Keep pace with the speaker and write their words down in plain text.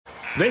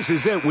This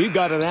is it. We've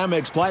got an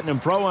Amex Platinum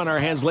Pro on our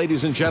hands,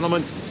 ladies and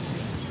gentlemen.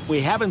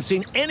 We haven't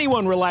seen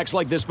anyone relax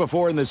like this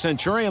before in the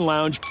Centurion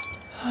Lounge.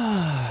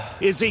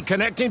 Is he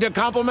connecting to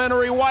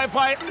complimentary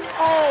Wi-Fi?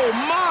 Oh,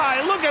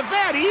 my. Look at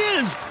that. He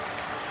is.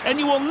 And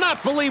you will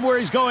not believe where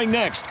he's going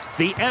next.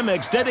 The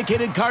Amex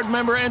dedicated card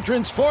member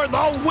entrance for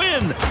the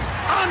win.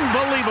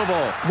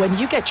 Unbelievable. When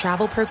you get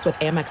travel perks with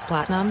Amex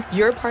Platinum,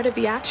 you're part of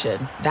the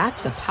action.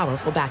 That's the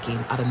powerful backing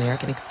of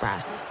American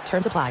Express.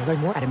 Terms apply. Learn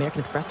more at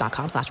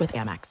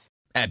americanexpress.com/withAmex.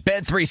 At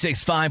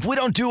Bet365, we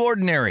don't do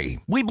ordinary.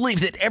 We believe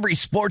that every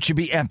sport should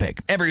be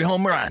epic. Every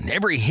home run,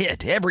 every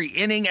hit, every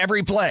inning,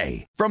 every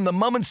play. From the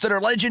moments that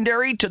are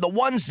legendary to the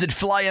ones that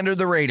fly under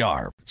the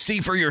radar. See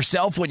for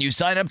yourself when you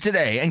sign up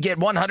today and get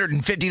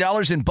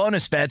 $150 in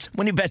bonus bets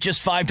when you bet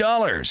just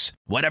 $5.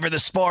 Whatever the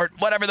sport,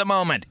 whatever the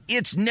moment,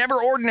 it's never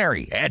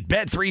ordinary at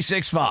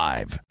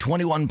Bet365.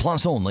 21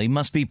 plus only.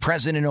 Must be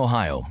present in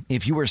Ohio.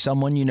 If you or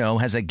someone you know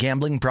has a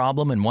gambling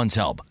problem and wants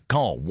help,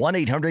 call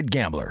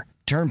 1-800-GAMBLER.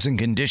 Terms and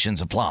conditions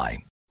apply.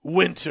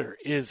 Winter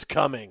is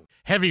coming.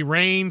 Heavy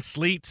rain,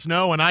 sleet,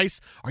 snow, and ice.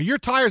 Are your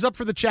tires up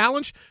for the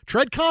challenge?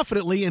 Tread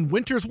confidently in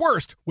winter's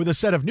worst with a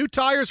set of new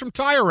tires from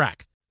Tire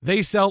Rack.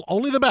 They sell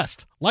only the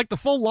best, like the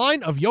full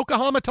line of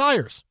Yokohama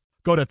tires.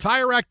 Go to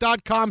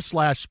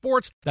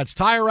TireRack.com/sports. That's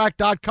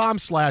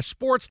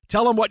TireRack.com/sports.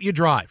 Tell them what you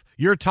drive.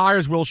 Your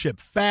tires will ship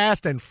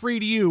fast and free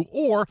to you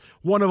or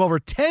one of over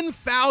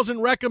 10,000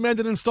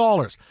 recommended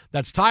installers.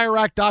 That's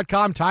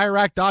TireRack.com,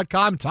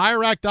 TireRack.com,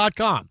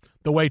 TireRack.com.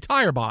 The way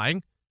tire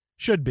buying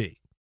should be.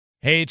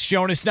 Hey, it's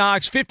Jonas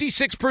Knox.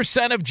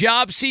 56% of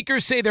job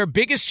seekers say their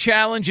biggest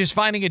challenge is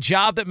finding a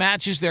job that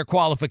matches their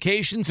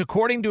qualifications,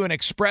 according to an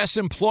Express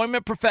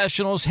Employment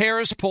Professionals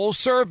Harris Poll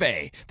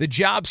survey. The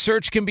job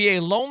search can be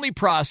a lonely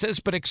process,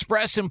 but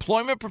Express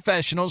Employment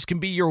Professionals can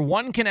be your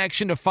one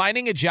connection to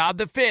finding a job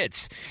that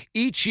fits.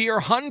 Each year,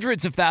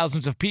 hundreds of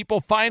thousands of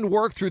people find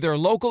work through their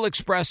local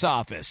Express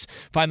office.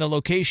 Find the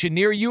location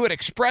near you at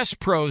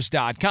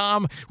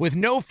expresspros.com. With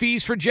no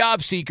fees for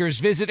job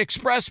seekers, visit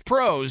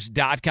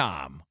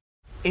expresspros.com.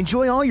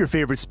 Enjoy all your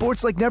favorite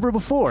sports like never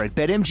before at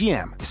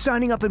BetMGM.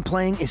 Signing up and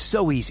playing is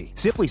so easy.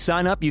 Simply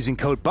sign up using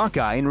code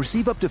Buckeye and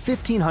receive up to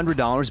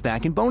 $1,500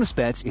 back in bonus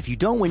bets if you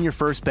don't win your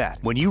first bet.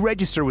 When you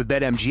register with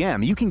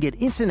BetMGM, you can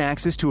get instant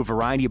access to a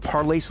variety of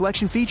parlay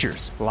selection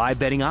features, live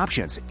betting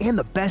options, and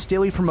the best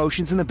daily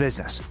promotions in the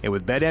business. And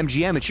with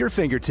BetMGM at your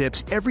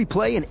fingertips, every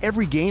play and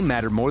every game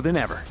matter more than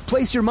ever.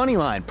 Place your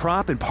moneyline,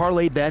 prop, and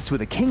parlay bets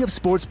with the king of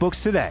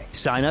sportsbooks today.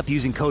 Sign up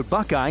using code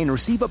Buckeye and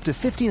receive up to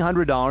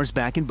 $1,500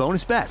 back in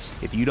bonus bets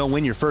if you don't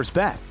win your first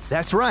bet.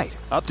 That's right,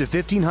 up to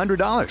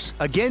 $1,500.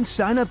 Again,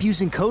 sign up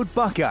using code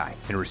Buckeye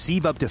and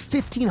receive up to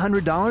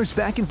 $1,500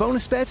 back in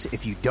bonus bets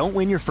if you don't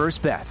win your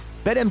first bet.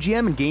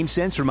 BetMGM and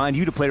GameSense remind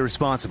you to play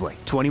responsibly.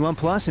 21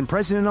 plus and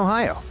present in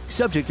Ohio.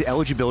 Subject to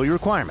eligibility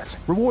requirements.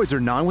 Rewards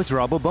are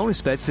non-withdrawable bonus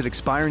bets that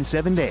expire in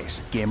 7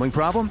 days. Gambling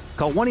problem?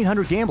 Call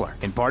 1-800-GAMBLER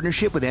in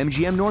partnership with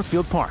MGM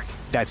Northfield Park.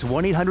 That's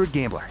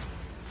 1-800-GAMBLER.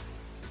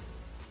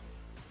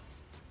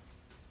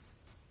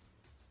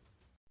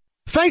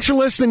 Thanks for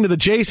listening to the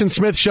Jason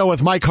Smith Show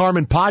with Mike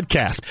Harmon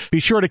podcast. Be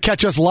sure to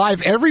catch us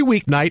live every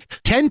weeknight,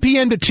 10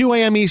 p.m. to 2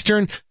 a.m.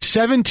 Eastern,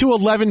 7 to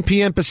 11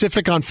 p.m.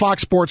 Pacific on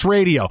Fox Sports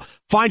Radio.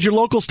 Find your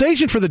local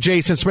station for the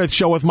Jason Smith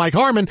Show with Mike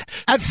Harmon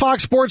at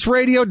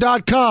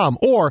foxsportsradio.com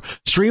or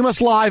stream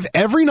us live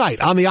every night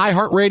on the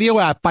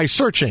iHeartRadio app by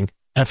searching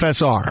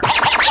FSR. Now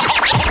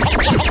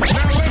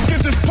let's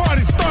get this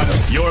party started.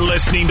 You're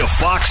listening to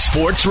Fox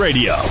Sports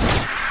Radio.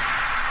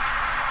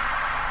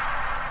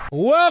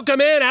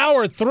 Welcome in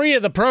hour 3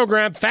 of the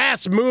program.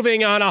 Fast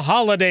moving on a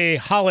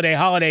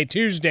holiday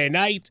Tuesday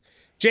night.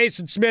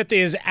 Jason Smith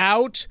is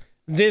out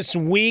this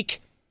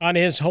week on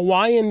his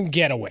Hawaiian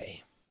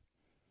getaway.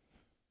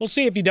 We'll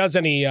see if he does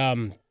any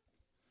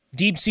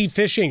deep sea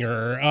fishing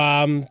or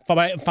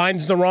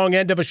finds the wrong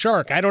end of a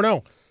shark. I don't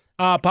know.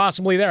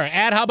 Possibly there.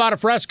 How about a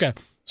fresca?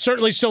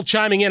 Certainly still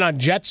chiming in on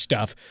Jet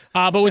stuff.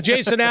 But with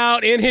Jason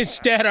out, in his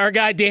stead, our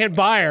guy Dan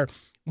Beyer,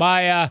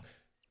 my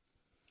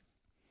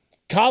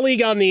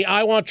colleague on the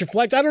I Want Your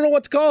Flex. I don't know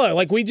what to call it.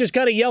 Like, we just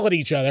kind of yell at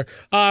each other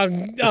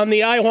on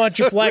the I Want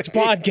Your Flex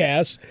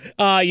podcast.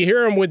 You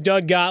hear him with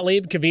Doug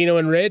Gottlieb, Covino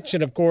and Rich,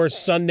 and, of course,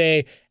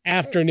 Sunday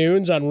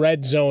afternoons on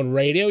Red Zone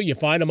Radio. You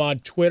find him on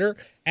Twitter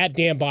at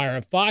Dan Beyer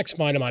on Fox.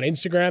 Find him on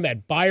Instagram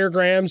at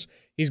Beyergrams.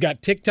 He's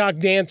got TikTok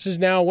dances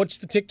now. What's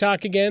the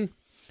TikTok again?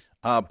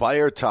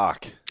 Beyer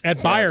Talk.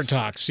 At Beyer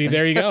Talk. See,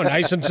 there you go.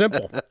 Nice and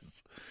simple.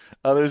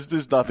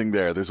 There's nothing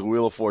there. There's a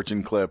Wheel of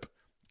Fortune clip.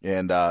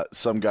 And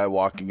some guy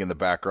walking in the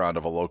background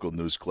of a local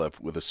news clip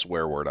with a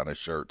swear word on his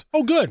shirt.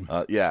 Oh, good.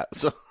 Yeah.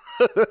 So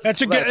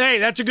that's a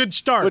good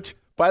start. Which,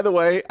 by the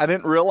way, I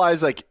didn't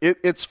realize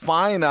it's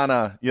fine on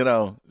a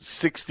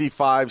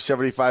 65,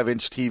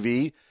 75-inch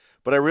TV,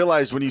 but I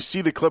realized when you see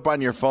the clip on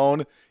your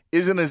phone,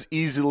 isn't as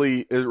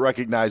easily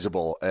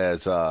recognizable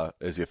as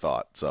you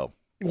thought. So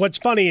what's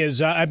funny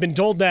is I've been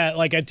told that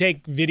I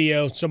take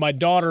video. So my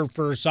daughter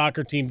for her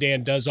soccer team,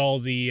 Dan, does all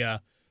the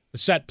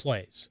set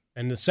plays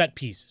and the set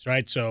pieces,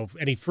 right? So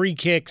any free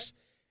kicks,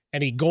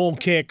 any goal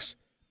kicks,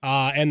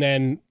 and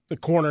then the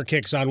corner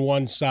kicks on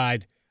one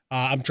side.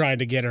 I'm trying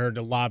to get her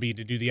to lobby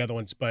to do the other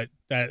ones, but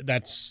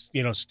that's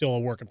still a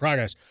work in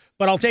progress.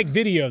 But I'll take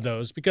video of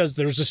those because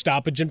there's a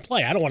stoppage in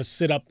play. I don't want to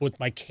sit up with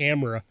my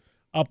camera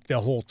up the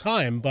whole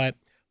time, but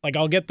like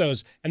I'll get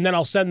those and then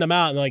I'll send them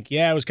out and like,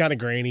 yeah, it was kind of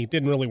grainy.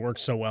 Didn't really work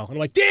so well. And I'm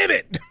like, damn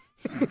it.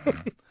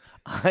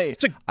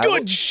 It's a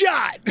good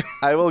shot.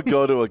 I will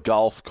go to a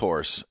golf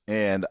course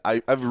and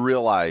I've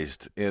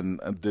realized, and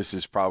this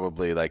is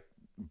probably like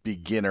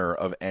beginner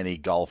of any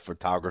golf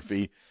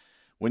photography,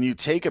 when you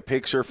take a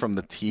picture from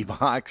the tee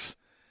box,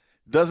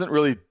 it doesn't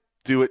really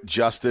do it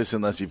justice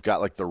unless you've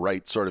got like the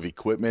right sort of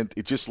equipment.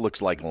 It just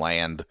looks like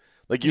land.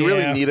 Like you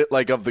really need it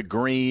like of the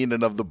green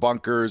and of the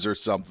bunkers or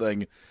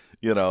something,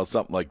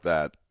 something like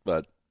that.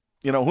 But,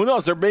 who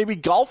knows? There may be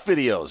golf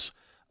videos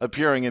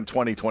appearing in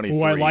 2023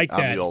 I like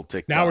on that. the old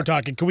TikTok. Now we're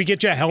talking. Can we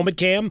get you a helmet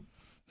cam?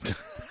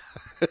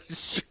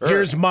 Sure.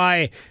 Here's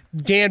my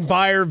Dan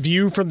Byer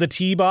view from the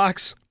tee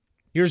box.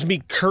 Here's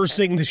me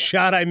cursing the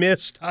shot I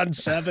missed on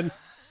 7.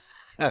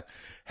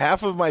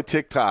 Half of my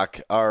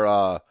TikTok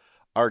are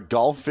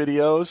golf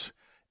videos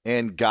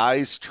and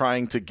guys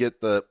trying to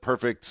get the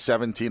perfect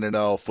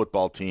 17-0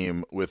 football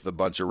team with a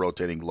bunch of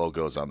rotating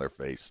logos on their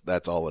face.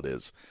 That's all it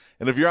is.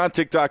 And if you're on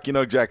TikTok, you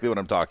know exactly what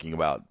I'm talking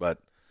about. But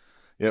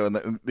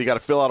and you got to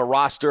fill out a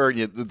roster.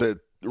 The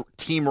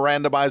team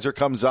randomizer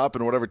comes up,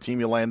 and whatever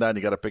team you land on,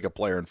 you got to pick a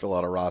player and fill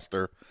out a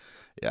roster.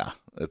 Yeah,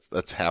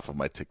 that's half of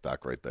my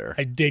TikTok right there.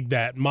 I dig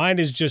that. Mine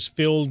is just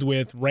filled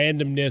with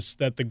randomness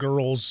that the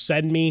girls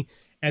send me,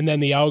 and then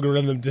the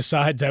algorithm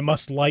decides I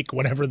must like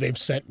whatever they've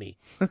sent me.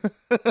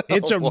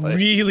 It's a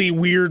really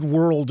weird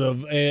world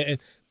of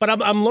but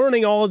I'm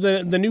learning all of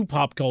the new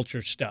pop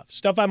culture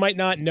stuff I might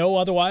not know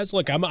otherwise.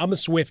 Look, I'm a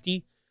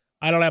Swiftie.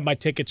 I don't have my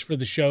tickets for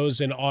the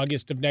shows in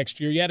August of next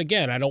year yet.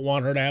 Again, I don't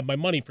want her to have my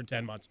money for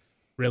 10 months.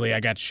 Really,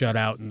 I got shut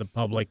out in the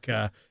public,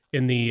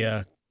 in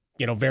the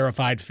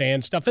verified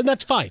fan stuff, and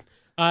that's fine.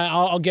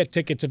 I'll get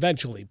tickets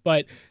eventually.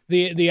 But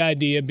the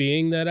idea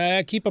being that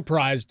I keep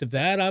apprised of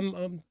that.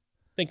 I'm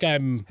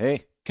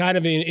kind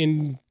of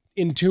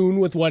in tune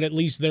with what at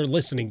least they're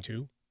listening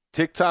to.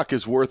 TikTok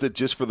is worth it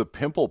just for the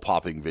pimple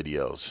popping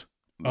videos.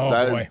 Oh,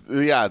 boy.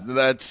 Yeah,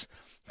 that's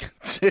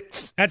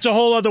a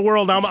whole other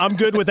world. I'm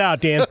good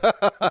without, Dan.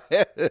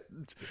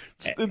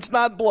 It's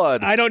not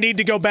blood. I don't need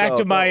to go back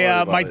to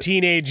my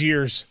teenage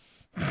years.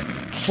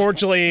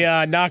 Fortunately,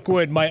 knock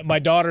wood, my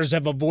daughters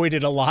have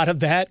avoided a lot of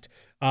that.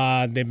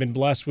 They've been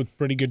blessed with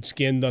pretty good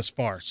skin thus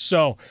far.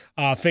 So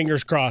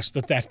fingers crossed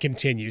that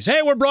continues.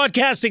 Hey, we're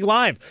broadcasting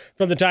live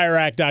from the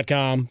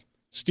TireRack.com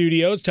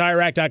studios.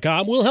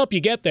 TireRack.com will help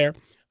you get there.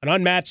 An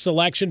unmatched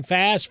selection,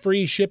 fast,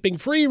 free shipping,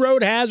 free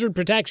road hazard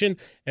protection,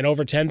 and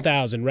over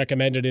 10,000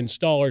 recommended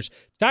installers.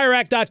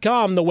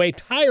 TireRack.com, the way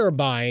tire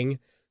buying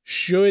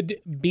should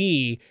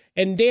be.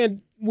 And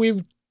Dan,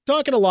 we've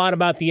talking a lot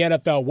about the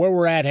NFL, where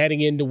we're at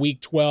heading into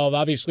Week 12.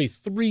 Obviously,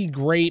 3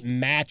 great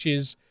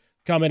matches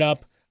coming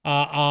up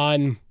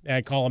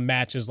I call them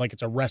matches like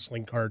it's a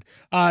wrestling card.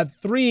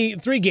 Three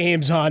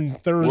games on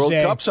Thursday. World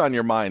Cup's on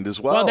your mind as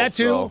well. Well, that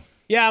too. So.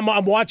 Yeah,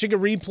 I'm watching a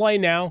replay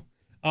now.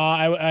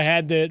 I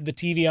had the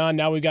TV on.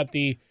 Now we've got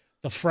the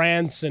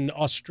France and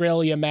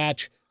Australia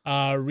match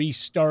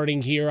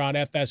restarting here on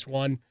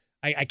FS1.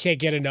 I can't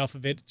get enough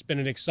of it. It's been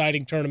an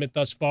exciting tournament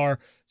thus far.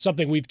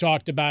 Something we've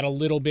talked about a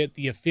little bit,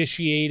 the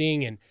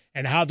officiating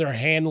and how they're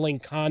handling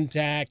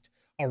contact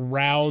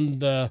around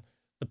the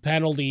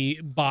penalty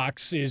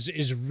box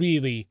is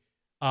really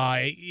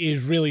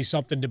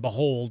something to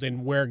behold,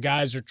 and where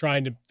guys are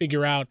trying to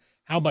figure out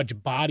how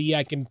much body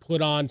I can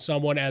put on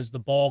someone as the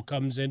ball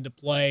comes into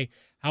play,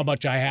 how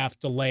much I have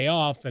to lay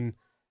off. And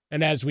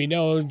as we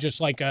know, just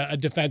like a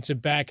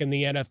defensive back in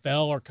the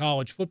NFL or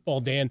college football,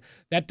 Dan,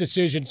 that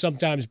decision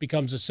sometimes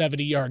becomes a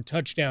 70-yard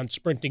touchdown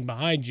sprinting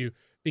behind you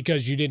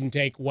because you didn't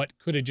take what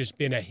could have just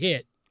been a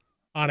hit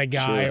on a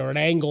guy or an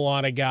angle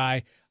on a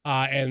guy,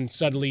 and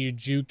suddenly you're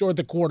juked. Or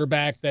the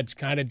quarterback that's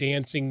kind of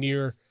dancing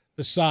near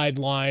the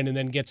sideline and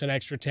then gets an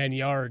extra 10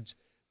 yards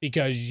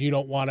because you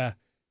don't want to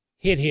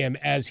hit him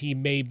as he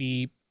may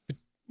be,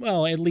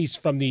 well, at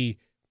least from the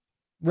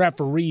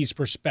referee's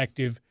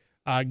perspective,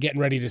 getting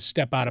ready to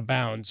step out of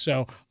bounds.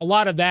 So a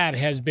lot of that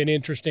has been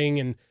interesting,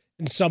 and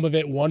some of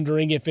it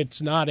wondering if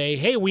it's not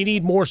hey, we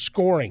need more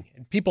scoring.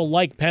 And people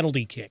like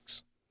penalty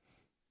kicks.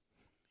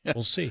 Yeah.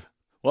 We'll see.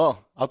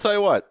 Well, I'll tell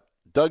you what.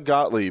 Doug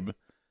Gottlieb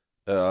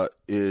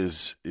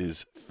is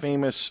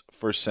famous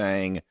for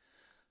saying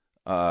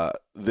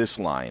this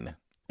line,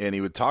 and he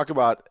would talk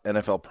about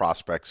NFL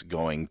prospects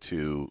going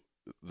to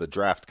the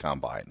draft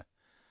combine.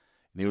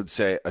 And he would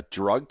say a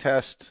drug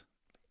test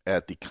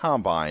at the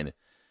combine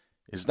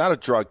is not a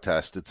drug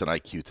test, it's an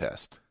IQ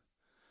test.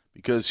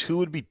 Because who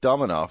would be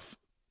dumb enough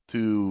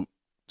to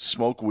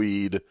smoke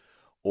weed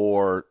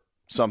or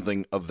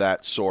something of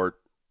that sort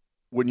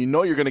when you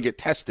know you're going to get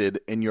tested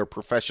and your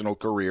professional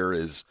career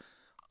is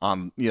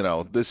on,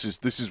 this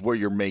is where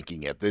you're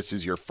making it. This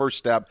is your first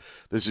step.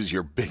 This is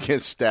your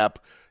biggest step.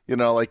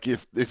 Like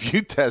if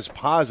you test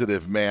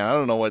positive, man, I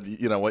don't know what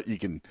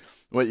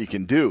you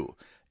can do.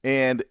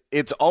 And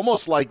it's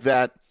almost like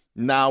that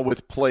now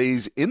with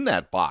plays in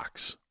that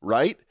box,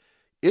 right?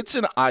 It's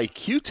an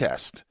IQ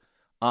test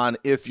on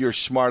if you're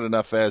smart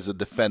enough as a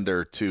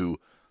defender to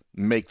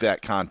make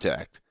that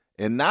contact.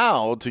 And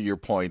now, to your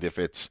point, if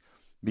it's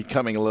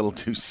becoming a little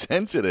too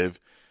sensitive,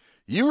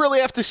 you really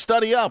have to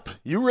study up.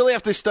 You really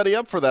have to study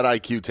up for that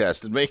IQ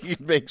test and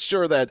make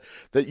sure that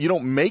you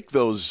don't make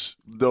those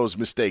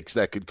mistakes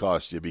that could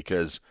cost you,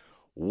 because,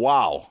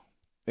 wow.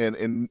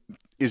 And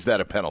is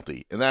that a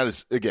penalty? And that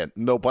is, again,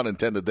 no pun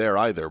intended there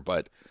either,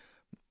 but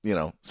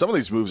some of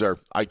these moves are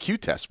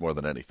IQ tests more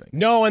than anything.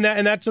 No, and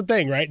that's the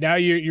thing, right? Now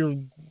you're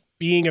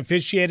being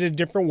officiated a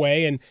different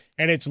way, and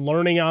it's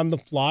learning on the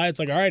fly. It's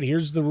like, all right,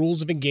 here's the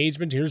rules of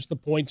engagement. Here's the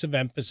points of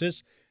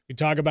emphasis. We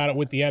talk about it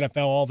with the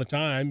NFL all the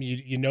time.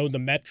 You know the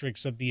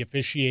metrics of the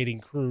officiating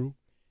crew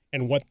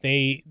and what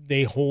they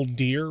hold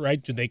dear,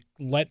 right? Do they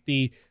let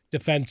the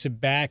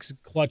defensive backs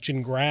clutch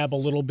and grab a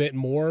little bit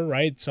more,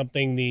 right?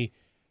 Something the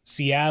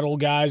Seattle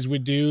guys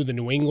would do, the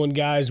New England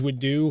guys would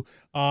do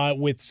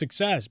with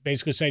success,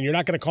 basically saying you're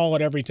not going to call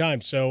it every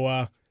time, so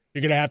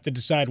you're going to have to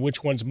decide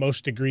which one's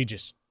most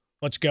egregious.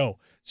 Let's go.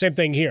 Same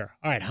thing here.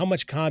 All right, how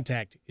much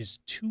contact is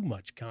too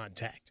much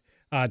contact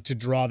to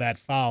draw that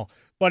foul?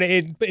 But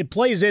it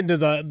plays into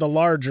the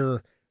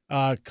larger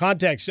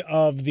context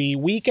of the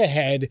week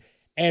ahead,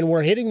 and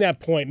we're hitting that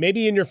point.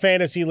 Maybe in your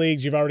fantasy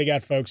leagues, you've already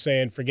got folks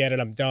saying, forget it,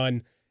 I'm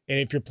done. And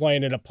if you're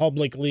playing in a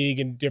public league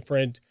and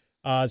different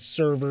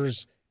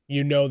servers,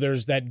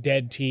 there's that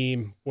dead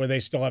team where they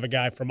still have a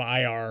guy from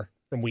IR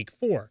from week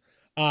 4.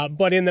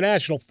 But in the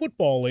National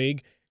Football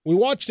League, we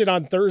watched it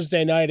on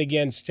Thursday night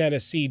against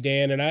Tennessee,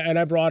 Dan, and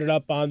I brought it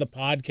up on the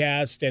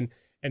podcast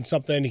and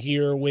something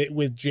here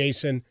with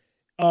Jason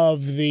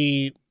of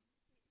the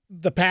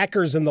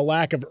Packers and the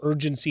lack of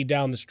urgency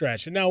down the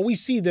stretch. And now we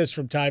see this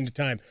from time to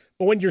time,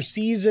 but when your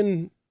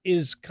season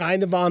is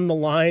kind of on the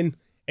line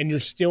and you're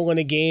still in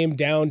a game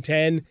down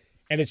 10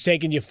 and it's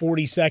taking you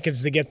 40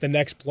 seconds to get the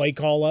next play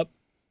call up,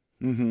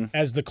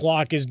 as the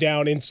clock is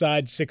down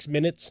inside 6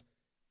 minutes,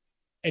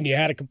 and you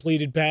had a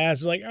completed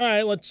pass, it's like, all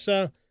right, let's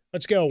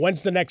go.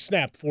 When's the next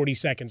snap? 40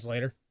 seconds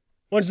later.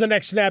 When's the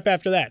next snap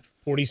after that?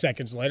 40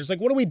 seconds later. It's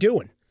like, what are we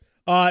doing?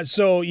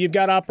 So you've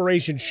got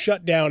Operation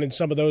Shutdown in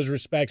some of those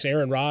respects.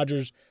 Aaron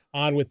Rodgers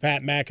on with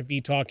Pat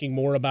McAfee talking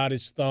more about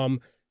his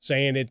thumb,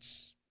 saying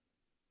it's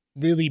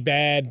really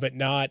bad, but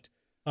not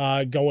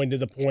going to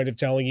the point of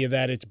telling you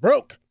that it's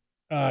broke,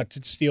 to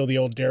steal the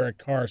old Derek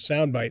Carr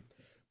soundbite.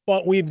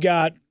 But we've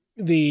got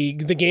the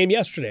game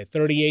yesterday,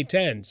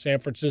 38-10, San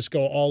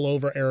Francisco all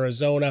over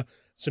Arizona.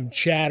 Some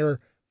chatter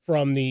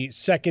from the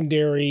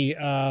secondary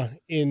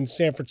in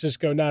San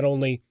Francisco, not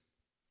only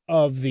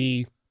of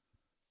the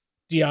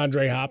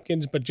DeAndre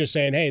Hopkins, but just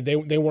saying, hey,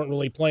 they weren't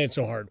really playing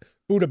so hard.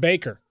 Budda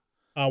Baker,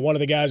 one of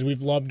the guys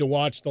we've loved to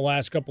watch the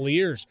last couple of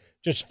years,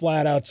 just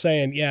flat out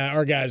saying, yeah,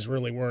 our guys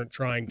really weren't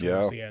trying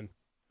towards the end.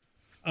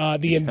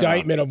 The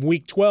indictment of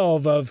Week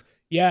 12 of,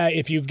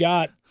 if you've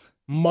got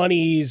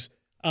monies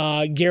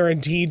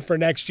guaranteed for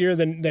next year,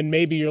 then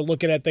maybe you're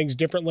looking at things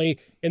differently.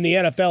 In the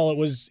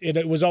NFL,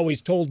 it was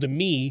always told to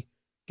me,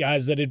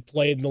 guys that had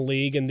played in the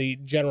league, and the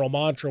general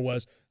mantra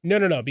was,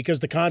 no,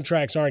 because the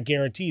contracts aren't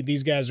guaranteed.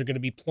 These guys are going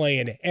to be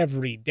playing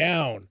every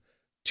down,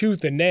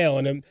 tooth and nail.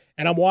 And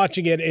I'm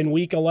watching it in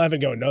Week 11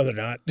 going, no, they're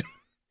not.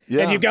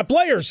 Yeah. And you've got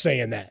players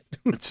saying that.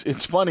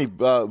 It's funny.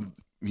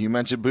 You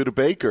mentioned Budda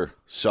Baker.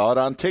 Saw it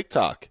on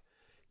TikTok.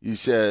 He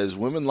says,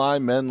 women lie,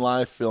 men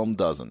lie, film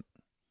doesn't.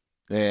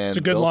 And it's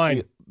a good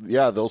line.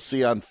 They'll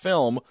see on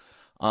film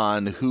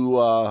on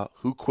who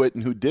quit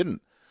and who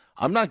didn't.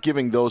 I'm not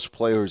giving those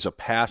players a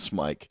pass,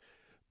 Mike,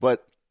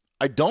 but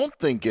I don't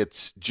think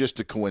it's just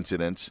a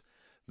coincidence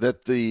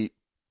that the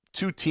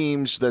two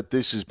teams that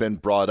this has been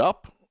brought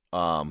up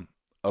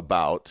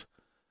about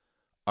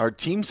are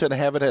teams that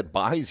haven't had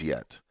buys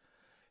yet.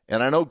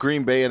 And I know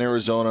Green Bay and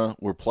Arizona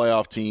were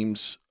playoff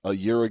teams a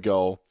year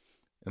ago,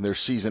 and their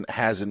season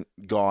hasn't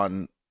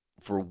gone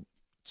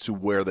to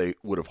where they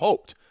would have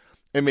hoped.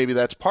 And maybe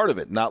that's part of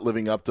it, not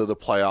living up to the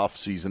playoff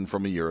season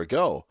from a year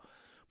ago.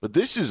 But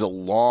this is a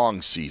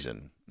long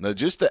season. Now,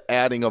 just the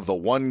adding of the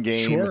one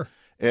game, sure.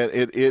 And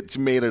it's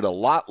made it a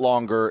lot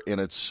longer.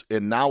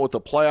 And now with the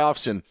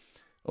playoffs and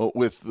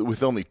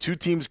with only two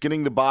teams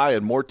getting the bye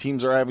and more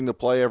teams are having to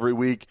play every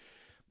week,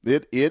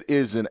 it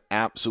is an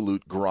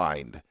absolute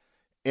grind.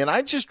 And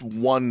I just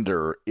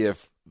wonder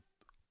if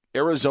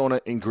Arizona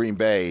and Green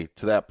Bay,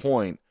 to that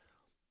point,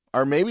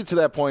 are maybe to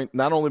that point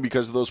not only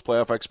because of those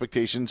playoff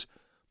expectations,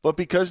 but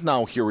because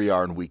now here we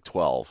are in Week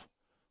 12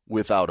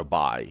 without a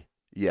bye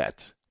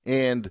yet.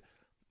 And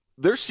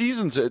their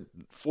seasons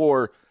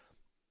for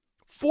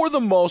the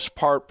most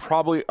part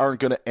probably aren't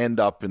going to end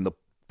up in the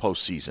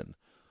postseason.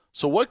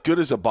 So what good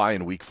is a bye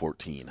in Week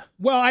 14?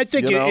 Well, I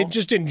think it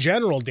just in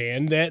general,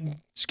 Dan, that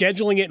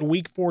scheduling it in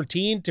Week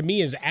 14 to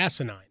me is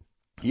asinine.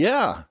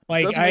 Yeah,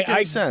 doesn't make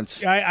any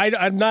sense.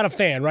 I'm not a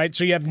fan, right?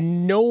 So you have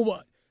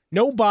no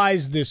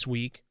buys this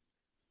week.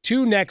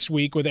 2 next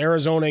week with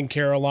Arizona and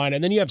Carolina,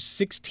 and then you have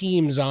 6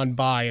 teams on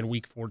bye in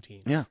Week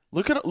 14. Yeah,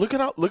 look at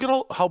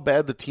how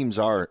bad the teams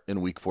are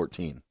in Week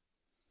 14.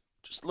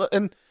 Just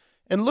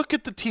and look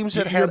at the teams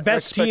that your had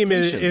best team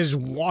is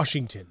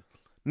Washington.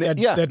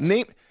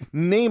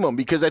 Name them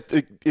because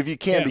if you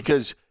can,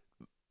 because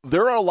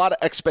there are a lot of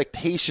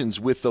expectations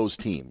with those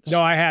teams.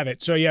 No, I have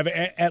it. So you have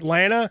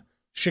Atlanta,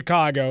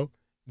 Chicago,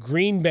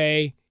 Green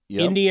Bay,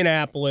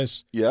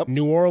 Indianapolis,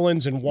 New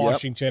Orleans, and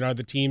Washington are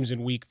the teams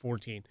in Week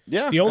 14.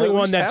 Yeah, the only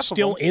one that's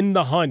still in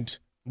the hunt,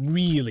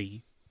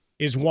 really,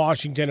 is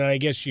Washington, and I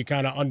guess you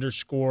kind of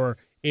underscore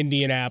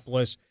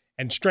Indianapolis,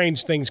 and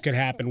strange things could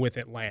happen with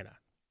Atlanta.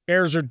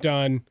 Bears are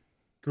done.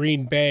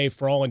 Green Bay,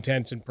 for all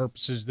intents and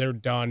purposes, they're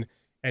done.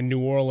 And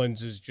New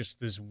Orleans is just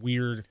this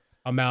weird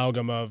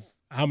amalgam of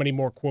how many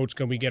more quotes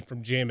can we get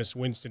from Jameis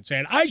Winston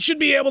saying, I should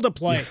be able to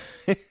play.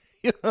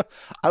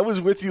 I was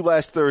with you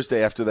last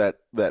Thursday after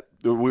that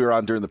we were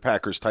on during the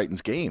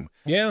Packers-Titans game.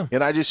 Yeah.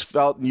 And I just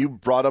felt, and you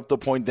brought up the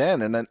point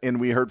then, and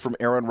we heard from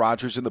Aaron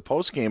Rodgers in the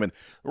postgame. And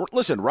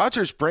listen,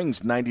 Rodgers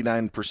brings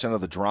 99% of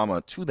the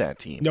drama to that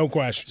team. No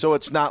question. So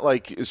it's not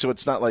like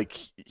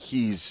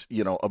he's,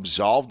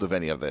 absolved of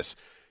any of this.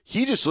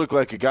 He just looked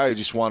like a guy who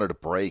just wanted a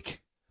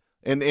break.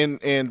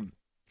 And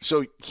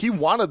so he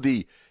wanted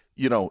the,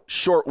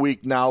 short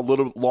week now, a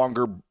little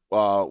longer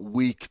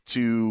week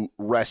to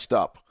rest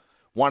up.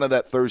 Wanted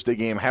that Thursday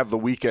game, have the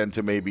weekend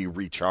to maybe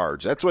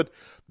recharge.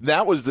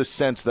 That was the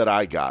sense that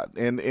I got.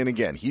 And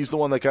again, he's the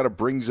one that kind of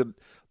brings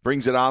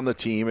it on the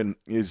team and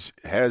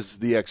has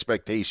the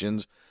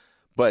expectations.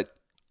 But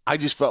I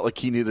just felt like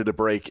he needed a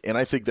break, and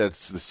I think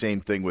that's the same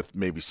thing with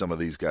maybe some of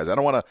these guys. I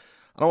don't want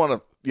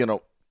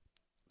to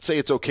say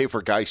it's okay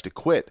for guys to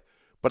quit,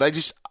 but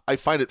I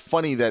find it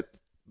funny that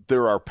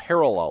there are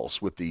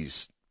parallels with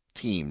these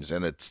teams,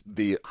 and it's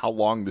how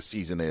long the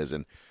season is,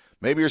 and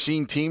maybe you're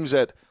seeing teams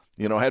that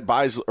had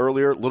buys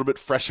earlier, a little bit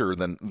fresher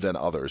than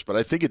others, but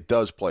I think it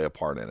does play a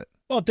part in it.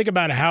 Well, think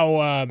about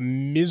how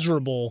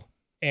miserable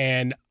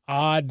and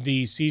odd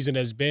the season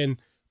has been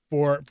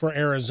for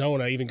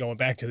Arizona, even going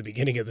back to the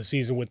beginning of the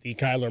season with the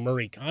Kyler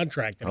Murray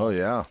contract. Oh,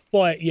 yeah.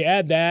 But you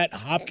add that,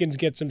 Hopkins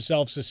gets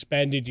himself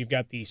suspended. You've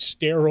got the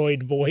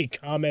steroid boy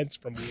comments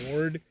from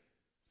Ward.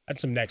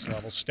 That's some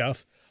next-level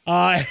stuff.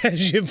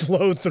 As you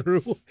flow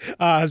through,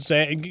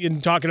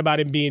 and talking about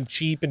him being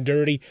cheap and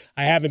dirty,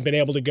 I haven't been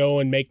able to go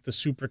and make the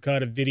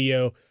supercut of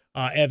video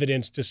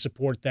evidence to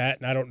support that,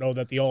 and I don't know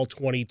that the all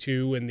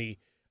 22 and the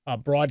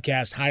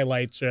broadcast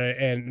highlights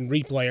and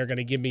replay are going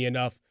to give me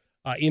enough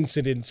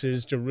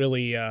incidences to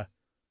really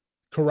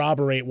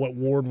corroborate what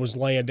Ward was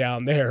laying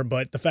down there.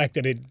 But the fact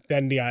that it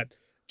then got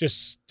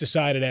just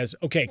decided as,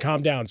 okay,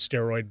 calm down,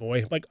 steroid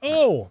boy. Like,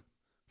 oh,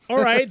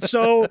 all right,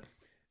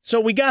 so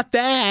we got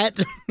that.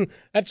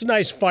 That's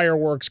nice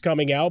fireworks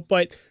coming out.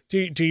 But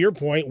to your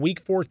point, Week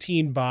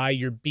 14 bye,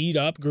 you're beat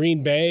up.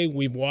 Green Bay,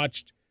 we've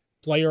watched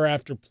player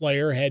after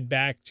player head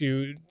back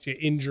to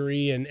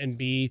injury and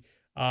be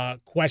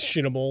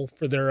questionable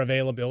for their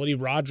availability.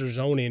 Rodgers'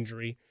 own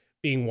injury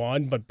being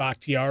one, but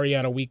Bakhtiari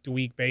on a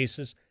week-to-week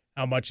basis,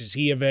 how much is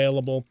he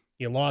available?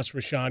 You lost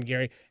Rashawn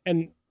Gary.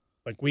 And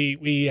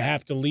we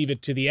have to leave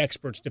it to the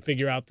experts to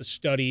figure out the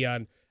study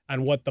on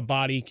what the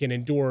body can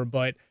endure,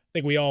 but I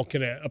think we all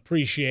can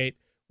appreciate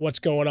what's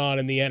going on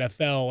in the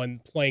NFL,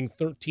 and playing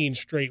 13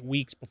 straight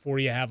weeks before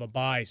you have a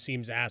bye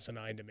seems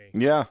asinine to me.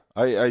 Yeah,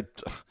 and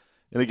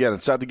again,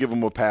 it's not to give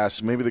them a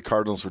pass. Maybe the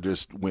Cardinals were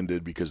just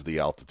winded because of the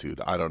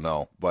altitude. I don't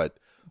know, but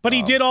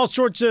he did all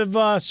sorts of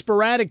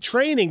sporadic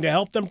training to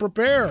help them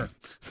prepare.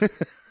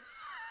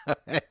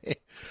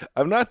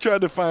 I'm not trying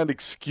to find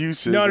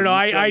excuses. No.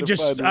 I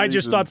just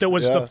thought that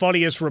was the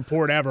funniest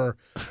report ever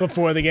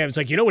before the game. It's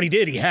like, you know what he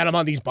did? He had them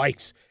on these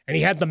bikes, and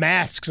he had the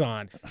masks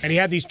on, and he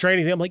had these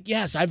trainings. I'm like,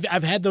 yes,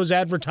 I've had those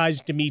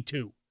advertised to me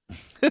too.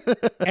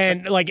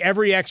 And like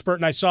every expert,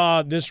 and I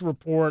saw this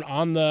report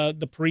on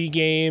the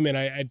pregame, and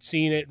I'd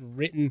seen it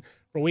written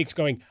for weeks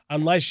going,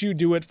 unless you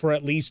do it for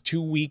at least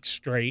 2 weeks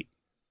straight,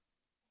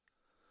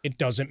 it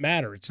doesn't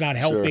matter. It's not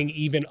helping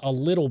even a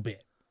little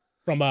bit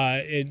from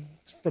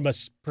a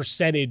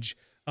percentage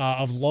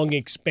of lung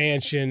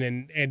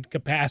expansion and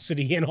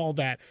capacity and all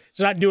that. It's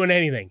not doing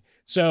anything.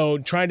 So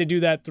trying to do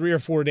that 3 or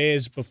 4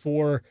 days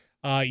before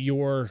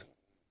your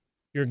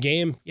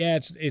game,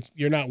 it's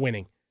you're not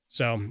winning.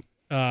 So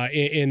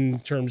in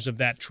terms of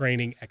that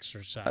training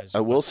exercise. I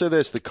will say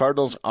this, the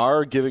Cardinals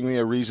are giving me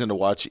a reason to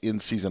watch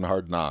in-season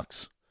Hard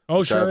Knocks.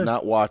 Oh, sure. I have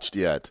not watched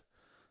yet,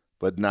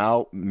 but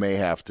now may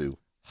have to.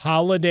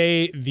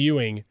 Holiday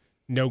viewing,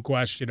 no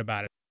question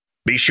about it.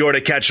 Be sure to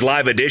catch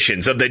live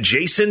editions of The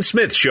Jason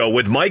Smith Show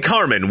with Mike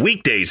Harmon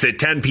weekdays at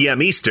 10 p.m.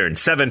 Eastern,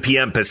 7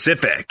 p.m.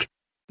 Pacific.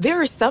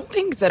 There are some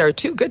things that are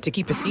too good to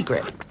keep a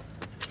secret.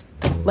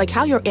 Like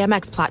how your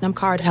Amex Platinum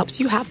card helps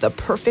you have the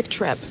perfect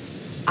trip.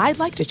 I'd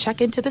like to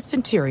check into the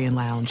Centurion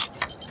Lounge.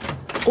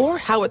 Or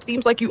how it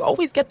seems like you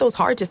always get those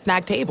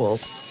hard-to-snag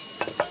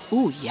tables.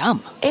 Ooh,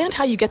 yum. And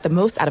how you get the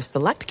most out of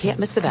select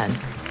can't-miss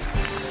events.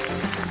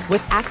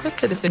 With access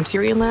to the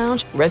Centurion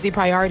Lounge, Resi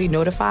Priority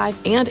Notified,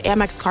 and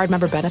Amex card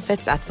member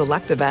benefits at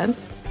select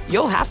events,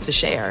 you'll have to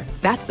share.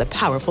 That's the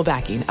powerful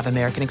backing of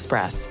American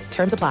Express.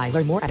 Terms apply.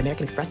 Learn more at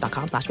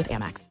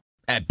americanexpress.com/withAmex.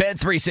 At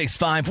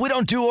Bet365, we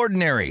don't do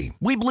ordinary.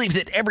 We believe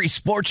that every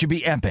sport should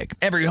be epic.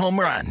 Every home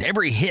run,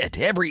 every hit,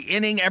 every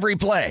inning, every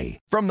play.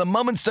 From the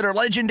moments that are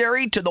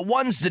legendary to the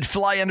ones that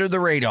fly under the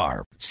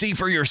radar. See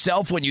for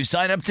yourself when you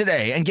sign up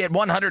today and get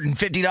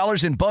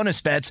 $150 in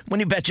bonus bets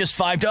when you bet just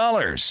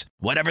 $5.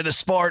 Whatever the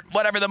sport,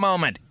 whatever the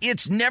moment,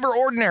 it's never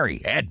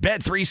ordinary at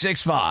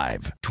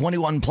Bet365.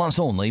 21 plus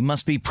only.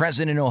 Must be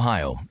present in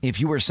Ohio. If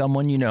you or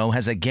someone you know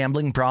has a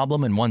gambling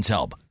problem and wants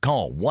help,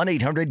 call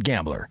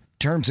 1-800-GAMBLER.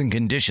 Terms and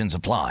conditions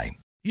apply.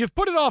 You've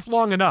put it off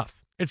long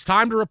enough. It's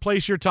time to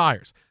replace your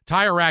tires.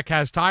 Tire Rack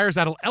has tires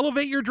that'll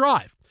elevate your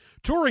drive.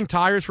 Touring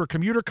tires for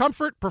commuter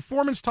comfort,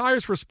 performance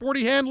tires for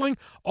sporty handling,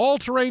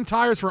 all-terrain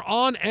tires for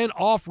on- and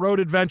off-road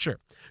adventure.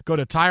 Go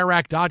to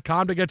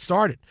TireRack.com to get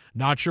started.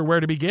 Not sure where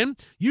to begin?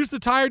 Use the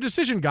Tire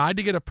Decision Guide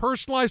to get a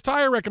personalized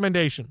tire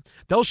recommendation.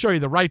 They'll show you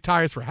the right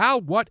tires for how,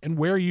 what, and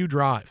where you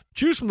drive.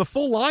 Choose from the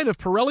full line of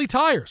Pirelli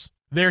tires.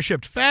 They're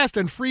shipped fast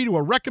and free to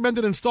a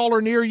recommended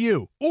installer near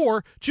you.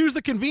 Or choose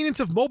the convenience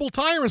of mobile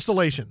tire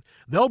installation.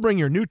 They'll bring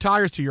your new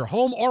tires to your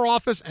home or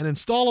office and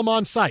install them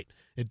on site.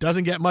 It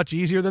doesn't get much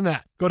easier than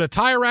that. Go to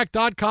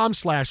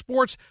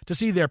TireRack.com/sports to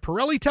see their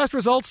Pirelli test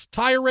results,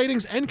 tire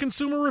ratings, and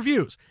consumer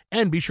reviews.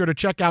 And be sure to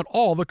check out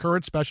all the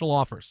current special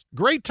offers.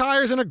 Great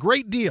tires and a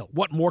great deal.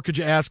 What more could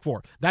you ask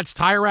for? That's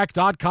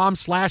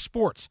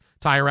TireRack.com/sports.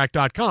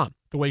 TireRack.com,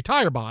 the way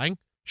tire buying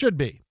should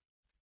be.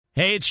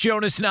 Hey, it's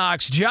Jonas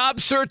Knox.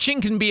 Job searching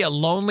can be a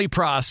lonely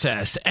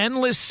process.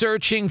 Endless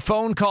searching,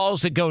 phone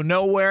calls that go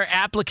nowhere,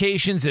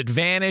 applications that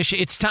vanish.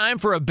 It's time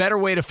for a better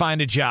way to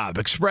find a job.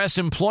 Express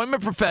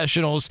Employment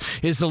Professionals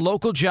is the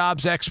local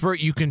jobs expert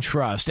you can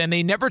trust, and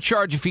they never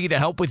charge a fee to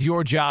help with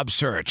your job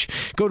search.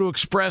 Go to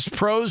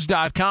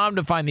expresspros.com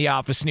to find the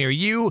office near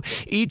you.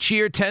 Each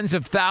year, tens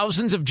of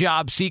thousands of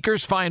job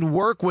seekers find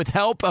work with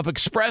help of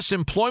Express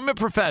Employment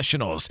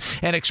Professionals,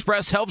 and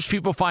Express helps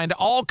people find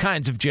all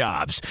kinds of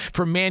jobs,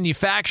 from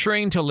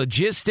manufacturing to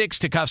logistics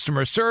to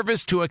customer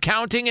service to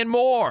accounting and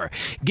more.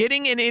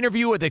 Getting an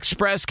interview with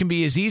Express can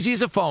be as easy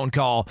as a phone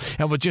call,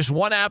 and with just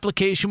one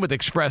application with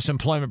Express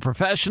Employment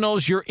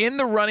Professionals, you're in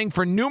the running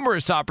for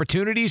numerous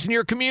opportunities in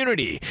your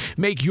community.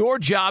 Make your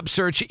job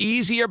search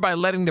easier by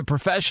letting the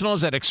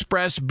professionals at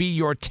Express be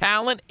your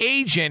talent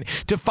agent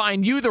to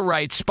find you the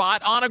right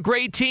spot on a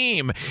great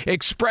team.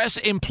 Express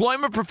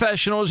Employment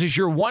Professionals is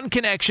your one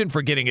connection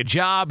for getting a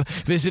job.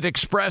 Visit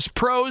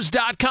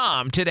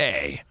expresspros.com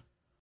today.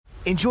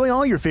 Enjoy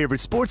all your favorite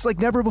sports like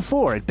never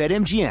before at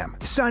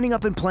BetMGM. Signing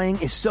up and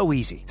playing is so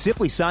easy.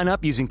 Simply sign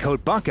up using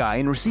code Buckeye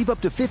and receive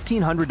up to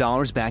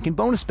 $1,500 back in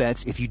bonus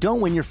bets if you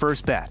don't win your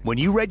first bet. When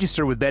you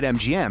register with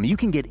BetMGM, you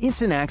can get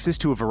instant access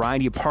to a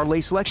variety of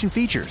parlay selection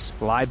features,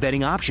 live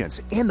betting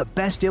options, and the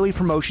best daily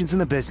promotions in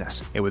the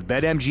business. And with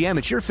BetMGM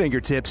at your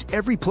fingertips,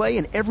 every play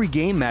and every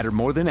game matter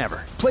more than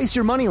ever. Place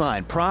your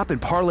moneyline, prop,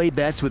 and parlay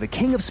bets with the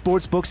king of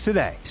sportsbooks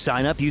today.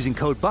 Sign up using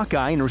code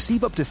Buckeye and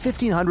receive up to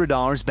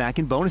 $1,500 back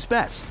in bonus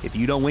bets if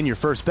you don't win your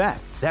first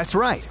bet. That's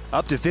right,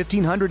 up to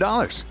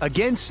 $1,500.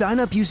 Again, sign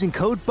up using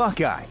code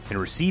Buckeye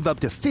and receive up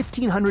to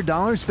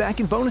 $1,500 back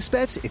in bonus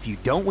bets if you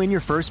don't win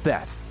your first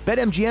bet.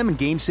 BetMGM and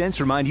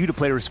GameSense remind you to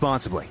play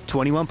responsibly.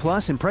 21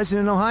 plus and present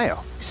in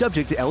Ohio.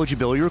 Subject to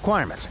eligibility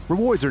requirements.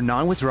 Rewards are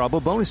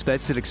non-withdrawable bonus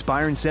bets that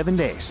expire in 7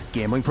 days.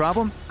 Gambling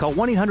problem? Call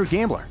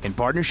 1-800-GAMBLER in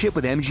partnership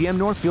with MGM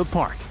Northfield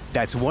Park.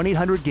 That's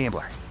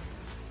 1-800-GAMBLER.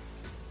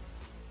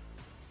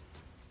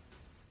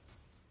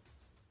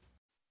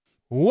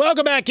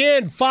 Welcome back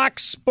in,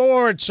 Fox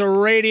Sports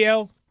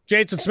Radio.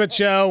 Jason Smith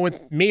Show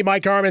with me,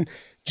 Mike Harmon.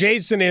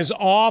 Jason is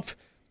off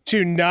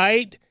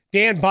tonight.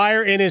 Dan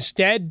Beyer in his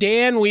stead.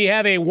 Dan, we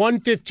have a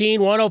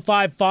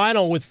 115-105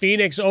 final with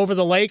Phoenix over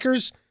the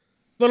Lakers.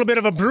 A little bit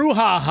of a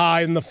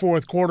brouhaha in the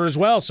fourth quarter as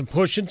well. Some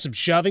pushing, some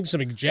shoving,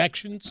 some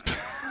ejections.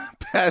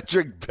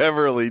 Patrick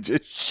Beverly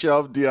just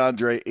shoved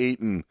DeAndre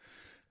Ayton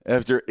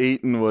after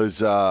Ayton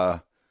was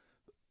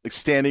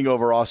standing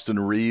over Austin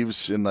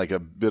Reeves in like a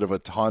bit of a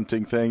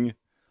taunting thing.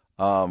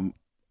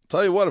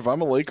 Tell you what, if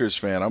I'm a Lakers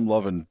fan, I'm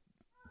loving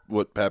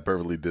what Pat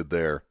Beverly did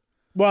there.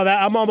 Well,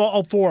 I'm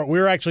all for it. We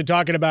were actually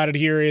talking about it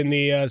here in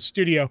the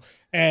studio,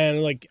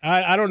 and like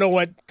I don't know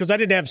what, because I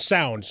didn't have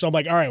sound, so I'm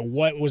like, all right,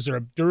 what was there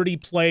a dirty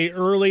play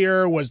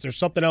earlier? Was there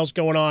something else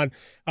going on?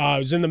 I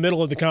was in the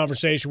middle of the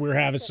conversation. We were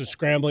having some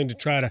scrambling to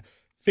try to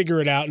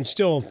figure it out, and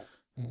still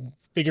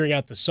figuring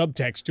out the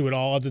subtext to it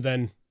all, other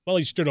than, well,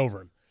 he stood over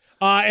him.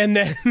 And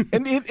then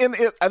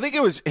I think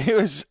it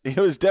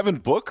was Devin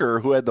Booker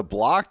who had the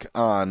block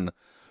on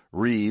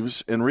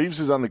Reeves, and Reeves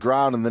is on the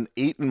ground, and then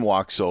Ayton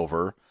walks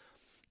over,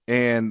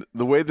 and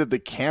the way that the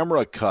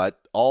camera cut,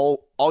 all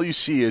you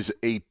see is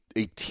a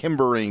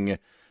timbering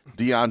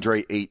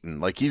DeAndre Ayton,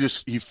 like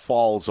he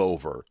falls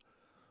over.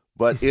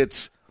 But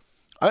it's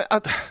I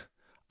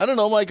don't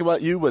know, Mike,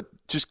 about you, but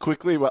just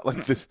quickly about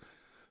like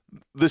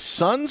the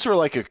Suns were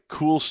like a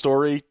cool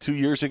story 2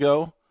 years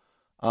ago.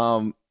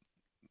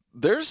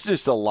 There's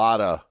just a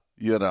lot of,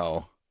 I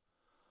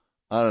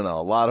don't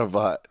know.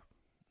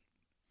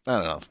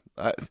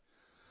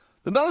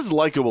 They're not as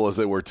likable as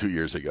they were 2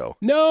 years ago.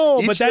 No,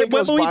 Each but day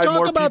goes we by, talk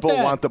more about people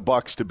that. want the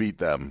Bucks to beat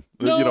them.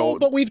 No,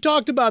 but we've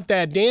talked about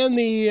that, Dan.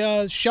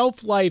 The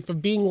shelf life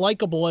of being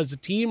likable as a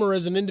team or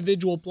as an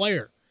individual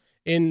player.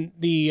 In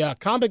the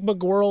comic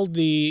book world,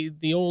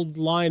 the old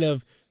line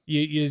of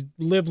you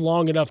live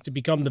long enough to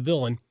become the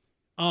villain.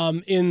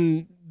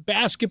 In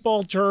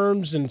basketball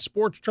terms and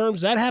sports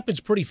terms, that happens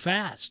pretty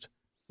fast.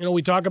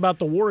 We talk about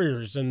the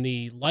Warriors and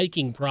the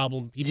liking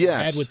problem people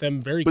had with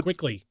them very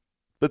quickly.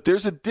 But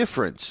there's a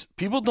difference.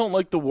 People don't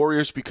like the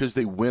Warriors because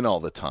they win all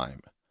the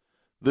time.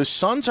 The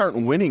Suns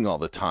aren't winning all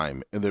the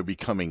time, and they're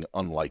becoming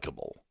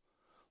unlikable.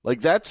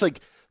 That's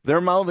they're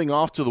mouthing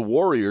off to the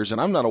Warriors, and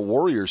I'm not a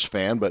Warriors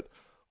fan, but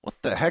what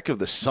the heck have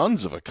the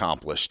Suns have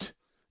accomplished?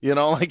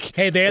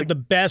 Hey, they had the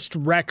best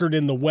record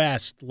in the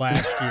West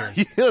last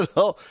year.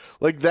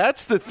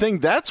 That's the thing.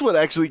 That's what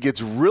actually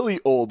gets really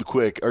old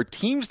quick, are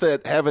teams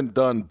that haven't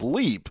done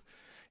bleep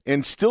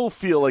and still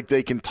feel like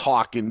they can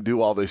talk and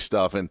do all this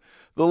stuff. And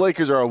the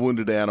Lakers are a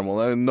wounded animal.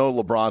 I know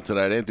LeBron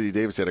tonight. Anthony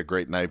Davis had a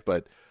great night,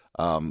 but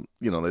they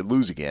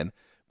lose again.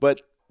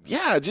 But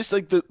yeah, just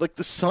the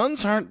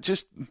Suns aren't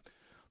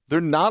they're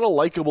not a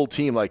likable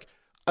team. I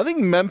think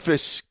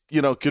Memphis,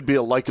 could be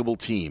a likable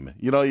team.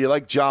 You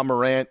like Ja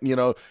Morant,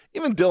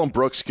 even Dylan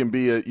Brooks can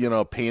be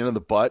a pain in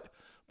the butt.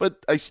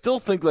 But I still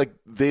think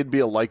they'd be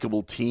a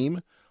likable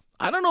team.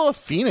 I don't know if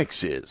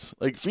Phoenix is.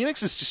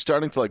 Phoenix is just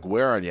starting to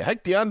wear on you.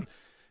 Heck,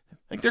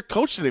 their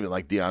coach didn't even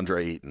like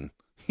DeAndre Ayton.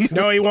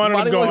 No, he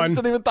wanted him gone.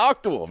 Didn't even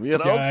talk to him. Yeah,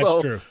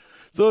 that's true.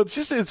 So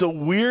it's a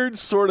weird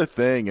sort of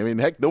thing. I mean,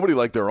 heck, nobody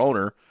liked their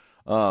owner.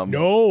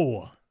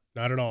 No,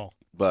 not at all.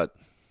 But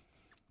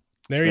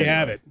there you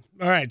have it.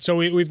 All right, so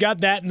we've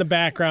got that in the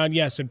background.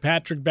 Yes, and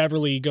Patrick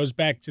Beverley goes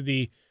back to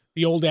the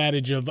old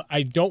adage of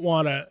I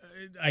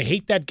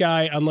hate that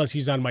guy unless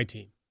he's on my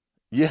team.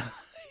 Yeah.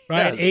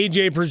 Right? Yes.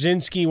 A.J.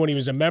 Brzezinski, when he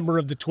was a member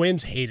of the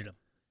Twins, hated him.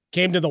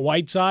 Came to the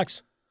White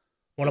Sox,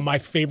 one of my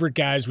favorite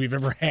guys we've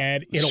ever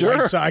had in a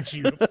White Sox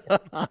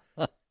uniform.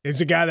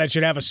 It's a guy that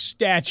should have a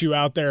statue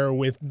out there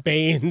with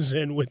Baines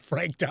and with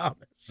Frank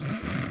Thomas.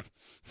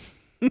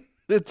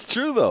 It's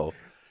true, though.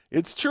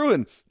 It's true.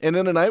 And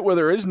in a night where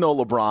there is no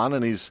LeBron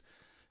and he's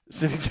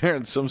sitting there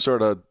in some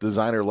sort of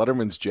designer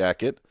Letterman's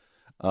jacket,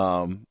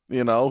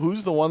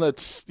 who's the one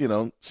that's,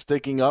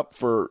 sticking up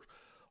for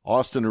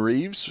Austin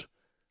Reeves?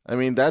 I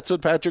mean, that's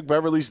what Patrick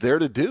Beverley's there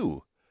to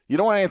do. You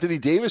don't want Anthony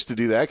Davis to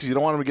do that because you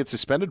don't want him to get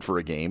suspended for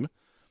a game.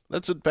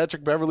 That's what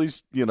Patrick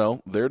Beverley's,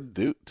 there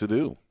to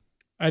do.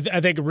 I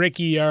think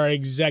Ricky, our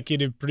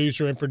executive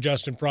producer, and for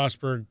Justin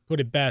Frostberg, put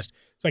it best.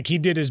 It's like he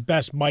did his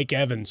best Mike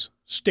Evans,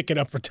 sticking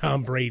up for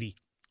Tom Brady.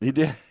 He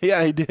did.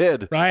 Yeah, he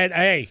did. Right?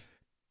 Hey,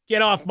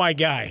 get off my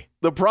guy.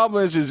 The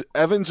problem is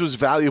Evans was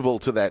valuable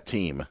to that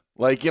team.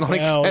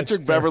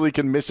 Patrick Beverley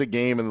can miss a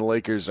game and the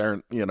Lakers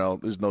aren't,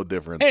 there's no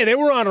difference. Hey, they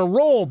were on a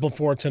roll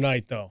before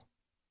tonight, though.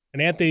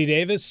 And Anthony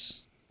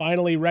Davis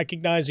finally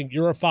recognizing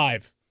you're a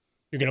 5.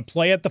 You're going to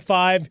play at the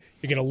 5.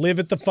 You're going to live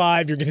at the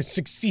 5. You're going to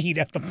succeed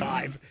at the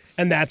 5.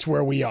 And that's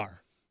where we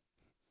are.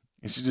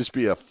 It should just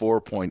be a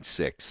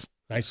 4.6.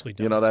 Nicely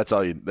done. That's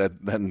all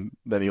then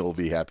he'll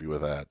be happy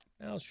with that.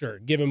 Well, sure.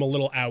 Give him a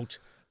little out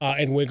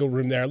and wiggle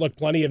room there. Look,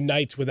 plenty of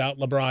nights without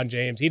LeBron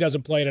James. He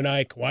doesn't play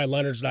tonight. Kawhi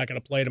Leonard's not going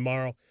to play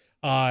tomorrow.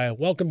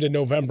 Welcome to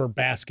November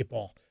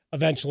basketball.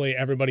 Eventually,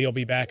 everybody will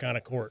be back on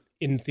a court,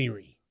 in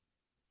theory.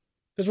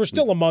 Because we're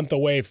still a month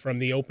away from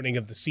the opening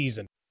of the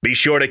season. Be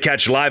sure to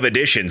catch live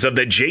editions of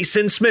The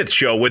Jason Smith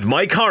Show with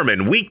Mike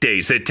Harmon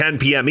weekdays at 10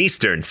 p.m.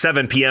 Eastern,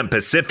 7 p.m.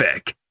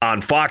 Pacific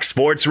on Fox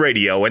Sports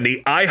Radio and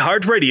the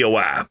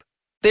iHeartRadio app.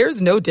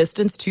 There's no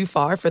distance too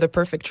far for the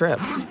perfect trip.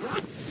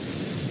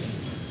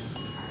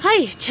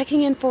 Hi,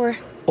 checking in for...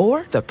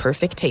 Or the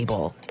perfect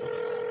table.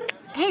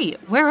 Hey,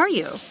 where are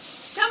you?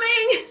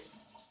 Coming!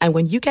 And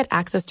when you get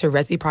access to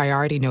Resi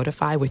Priority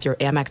Notify with your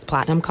Amex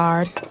Platinum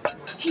card...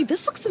 Hey,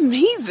 this looks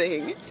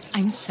amazing!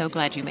 I'm so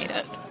glad you made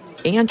it.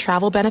 And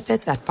travel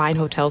benefits at fine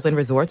hotels and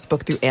resorts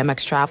booked through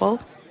Amex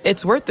Travel,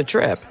 it's worth the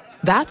trip.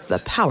 That's the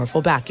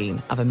powerful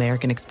backing of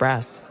American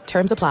Express.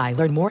 Terms apply.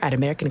 Learn more at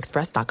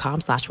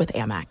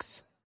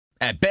americanexpress.com/withAmex.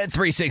 At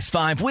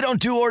Bet365, we don't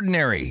do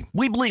ordinary.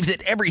 We believe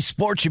that every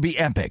sport should be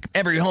epic.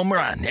 Every home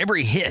run,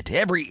 every hit,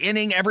 every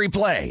inning, every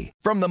play.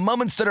 From the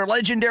moments that are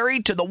legendary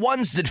to the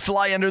ones that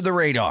fly under the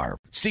radar.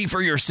 See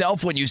for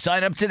yourself when you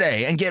sign up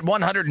today and get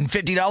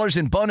 $150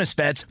 in bonus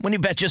bets when you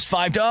bet just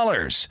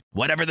 $5.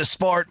 Whatever the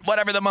sport,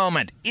 whatever the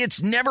moment,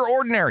 it's never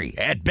ordinary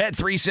at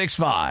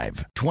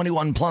Bet365.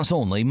 21 plus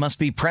only. Must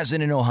be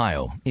present in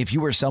Ohio. If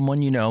you or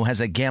someone you know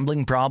has a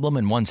gambling problem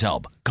and wants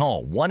help,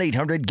 call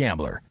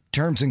 1-800-GAMBLER.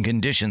 Terms and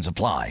conditions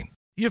apply.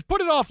 You've put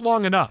it off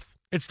long enough.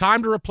 It's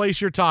time to replace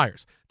your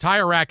tires.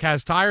 Tire Rack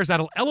has tires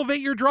that'll elevate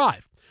your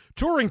drive.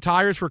 Touring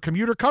tires for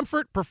commuter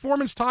comfort,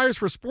 performance tires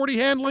for sporty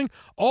handling,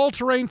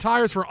 all-terrain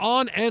tires for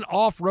on- and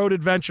off-road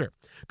adventure.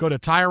 Go to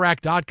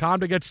TireRack.com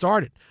to get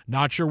started.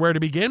 Not sure where to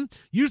begin?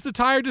 Use the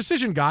Tire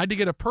Decision Guide to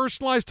get a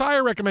personalized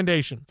tire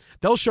recommendation.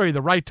 They'll show you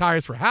the right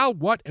tires for how,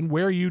 what, and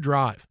where you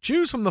drive.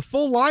 Choose from the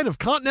full line of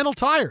Continental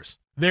tires.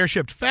 They're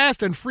shipped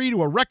fast and free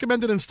to a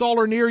recommended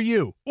installer near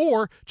you.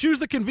 Or choose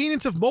the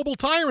convenience of mobile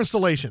tire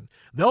installation.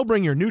 They'll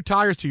bring your new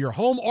tires to your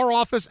home or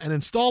office and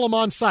install them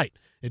on site.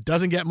 It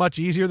doesn't get much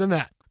easier than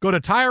that. Go to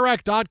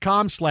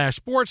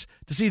TireRack.com/sports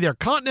to see their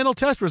Continental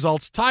test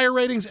results, tire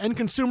ratings, and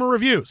consumer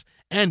reviews.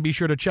 And be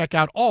sure to check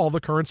out all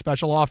the current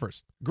special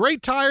offers.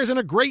 Great tires and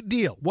a great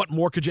deal. What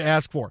more could you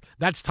ask for?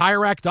 That's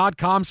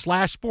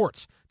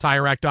TireRack.com/sports.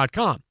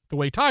 TireRack.com, the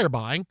way tire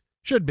buying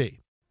should be.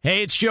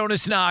 Hey, it's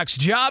Jonas Knox.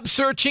 Job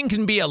searching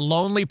can be a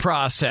lonely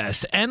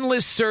process.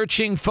 Endless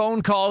searching,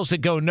 phone calls that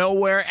go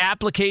nowhere,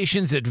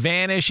 applications that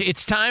vanish.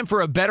 It's time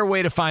for a better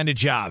way to find a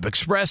job.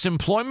 Express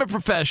Employment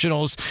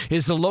Professionals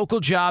is the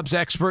local jobs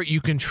expert you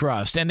can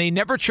trust, and they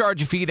never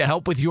charge a fee to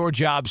help with your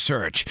job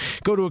search.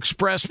 Go to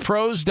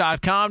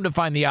expresspros.com to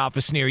find the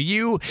office near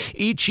you.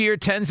 Each year,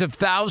 tens of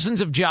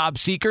thousands of job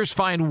seekers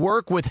find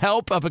work with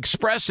help of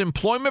Express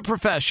Employment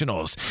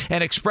Professionals,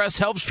 and Express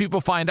helps people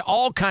find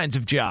all kinds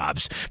of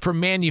jobs, from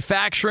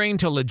manufacturing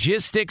to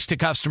logistics to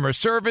customer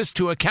service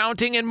to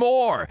accounting and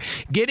more.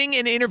 Getting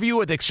an interview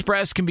with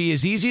Express can be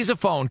as easy as a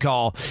phone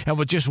call, and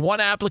with just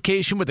one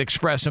application with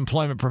Express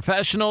Employment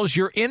Professionals,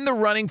 you're in the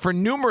running for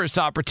numerous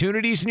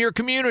opportunities in your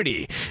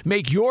community.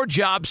 Make your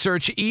job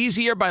search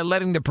easier by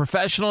letting the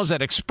professionals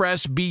at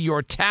Express be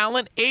your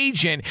talent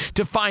agent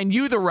to find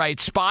you the right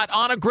spot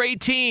on a great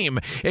team.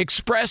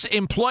 Express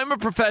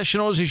Employment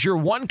Professionals is your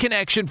one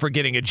connection for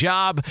getting a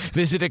job.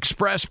 Visit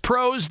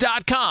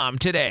expresspros.com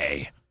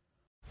today.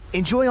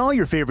 Enjoy all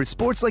your favorite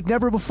sports like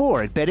never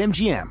before at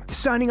BetMGM.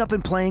 Signing up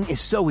and playing is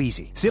so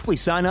easy. Simply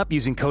sign up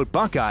using code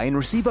Buckeye and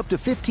receive up to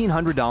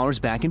 $1,500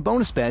 back in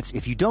bonus bets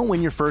if you don't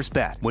win your first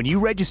bet. When you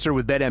register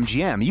with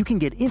BetMGM, you can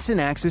get instant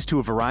access to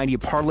a variety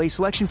of parlay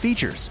selection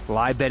features,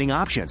 live betting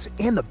options,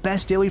 and the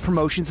best daily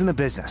promotions in the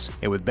business.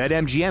 And with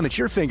BetMGM at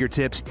your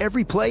fingertips,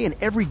 every play and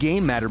every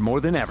game matter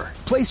more than ever.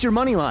 Place your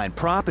moneyline,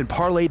 prop, and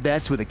parlay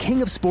bets with the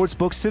king of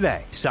sportsbooks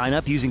today. Sign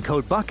up using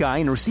code Buckeye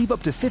and receive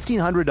up to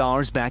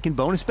 $1,500 back in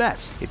bonus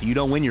bets if you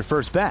don't win your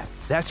first bet.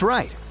 That's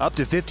right, up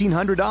to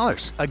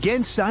 $1,500.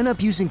 Again, sign up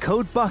using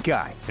code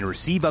Buckeye and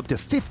receive up to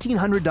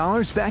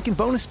 $1,500 back in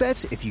bonus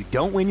bets if you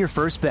don't win your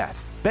first bet.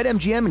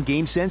 BetMGM and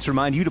GameSense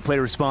remind you to play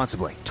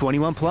responsibly.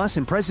 21 plus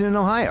and present in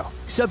Ohio.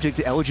 Subject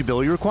to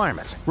eligibility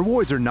requirements.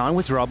 Rewards are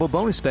non-withdrawable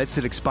bonus bets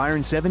that expire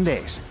in 7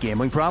 days.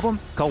 Gambling problem?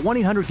 Call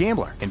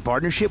 1-800-GAMBLER in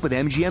partnership with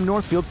MGM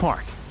Northfield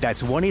Park.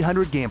 That's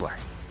 1-800-GAMBLER.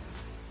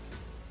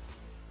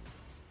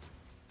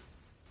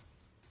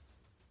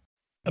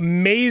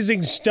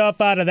 Amazing stuff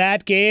out of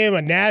that game,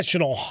 a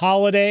national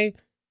holiday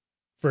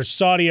for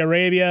Saudi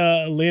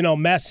Arabia. Lionel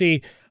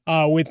Messi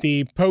with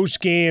the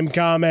post-game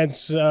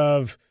comments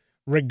of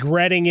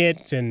regretting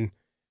it and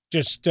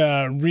just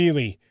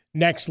really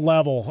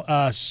next-level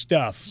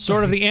stuff.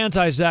 Sort of the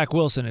anti-Zach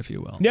Wilson, if you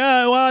will.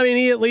 Yeah, well, I mean,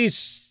 he at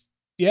least,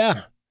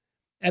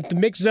 at the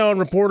mix zone,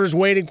 reporters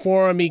waiting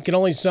for him. He can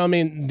only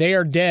summon they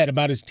are dead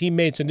about his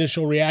teammates'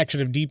 initial reaction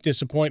of deep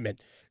disappointment.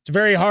 It's a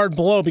very hard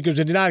blow because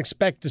we did not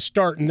expect to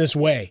start in this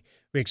way.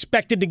 We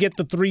expected to get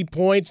the 3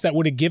 points that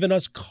would have given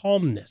us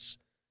calmness.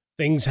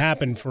 Things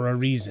happen for a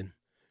reason.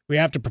 We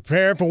have to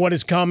prepare for what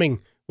is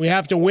coming. We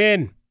have to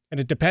win, and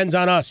it depends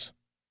on us.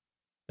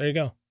 There you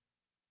go.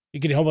 You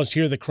could almost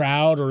hear the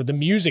crowd or the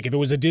music. If it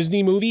was a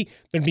Disney movie,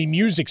 there'd be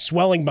music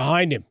swelling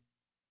behind him.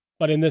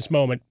 But in this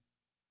moment,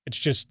 it's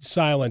just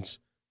silence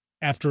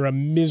after a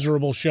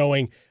miserable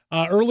showing.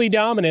 Early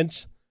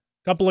dominance,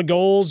 a couple of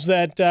goals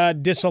that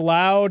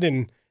disallowed,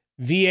 and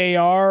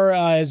VAR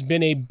has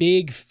been a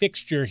big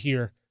fixture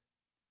here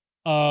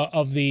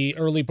of the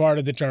early part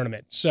of the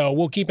tournament. So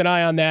we'll keep an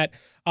eye on that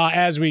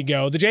as we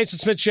go. The Jason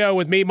Smith Show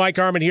with me, Mike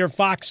Harmon here,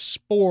 Fox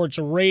Sports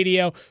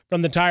Radio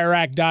from the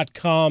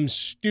TireRack.com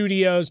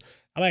studios.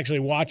 I'm actually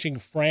watching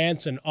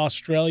France and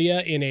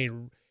Australia in a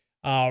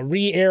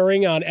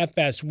re-airing on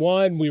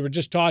FS1. We were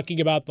just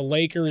talking about the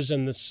Lakers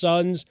and the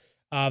Suns.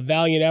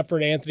 Valiant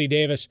effort, Anthony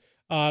Davis,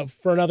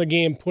 for another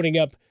game putting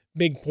up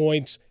big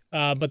points.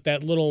 But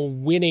that little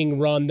winning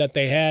run that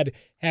they had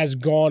has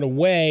gone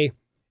away,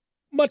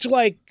 much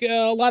like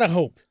a lot of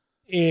hope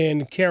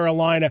in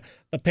Carolina.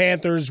 The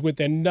Panthers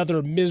with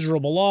another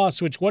miserable loss,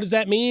 which what does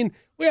that mean?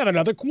 We have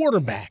another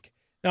quarterback.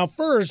 Now,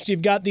 first,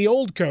 you've got the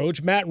old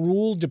coach, Matt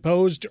Rule,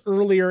 deposed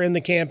earlier in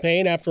the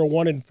campaign after a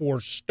 1-4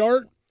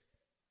 start.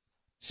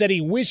 Said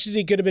he wishes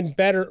he could have been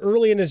better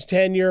early in his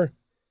tenure.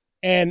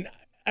 And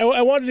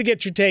I wanted to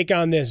get your take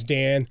on this,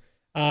 Dan.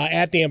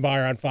 At Dan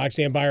Beyer on Fox.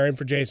 Dan Beyer in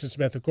for Jason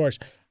Smith, of course.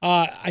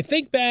 I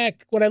think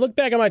back, when I look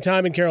back on my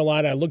time in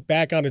Carolina, I look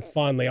back on it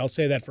fondly. I'll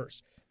say that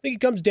first. I think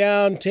it comes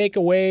down, take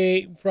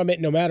away from it,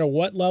 no matter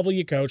what level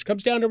you coach,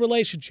 comes down to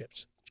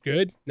relationships. It's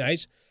good,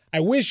 nice. I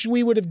wish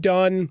I would have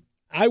done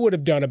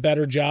a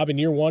better job in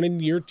year 1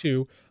 and year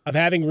 2 of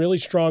having really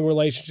strong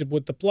relationship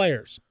with the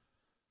players.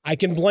 I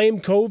can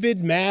blame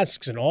COVID,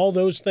 masks, and all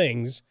those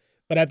things,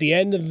 but at the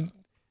end of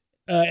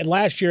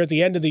last year, at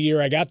the end of the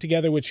year, I got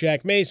together with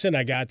Shaq Mason.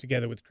 I got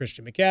together with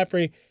Christian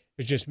McCaffrey. It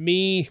was just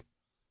me,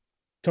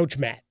 Coach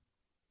Matt.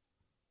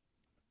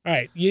 All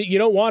right, you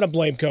don't want to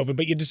blame COVID,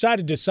 but you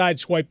decided to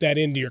sideswipe that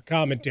into your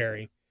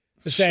commentary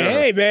to say,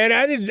 hey, man,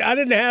 I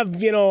didn't have,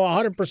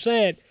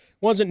 100%.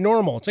 Wasn't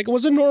normal. It's like it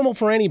wasn't normal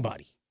for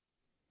anybody.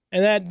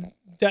 And that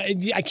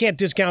I can't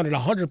discount it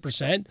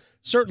 100%.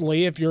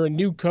 Certainly, if you're a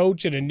new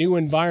coach in a new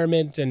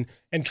environment and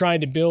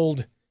trying to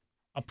build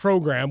a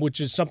program, which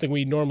is something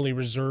we normally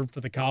reserve for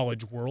the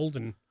college world,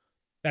 and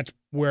that's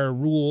where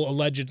Rule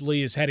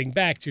allegedly is heading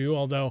back to,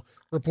 although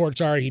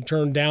reports are he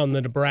turned down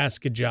the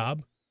Nebraska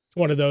job. It's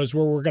one of those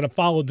where we're going to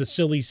follow the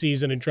silly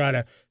season and try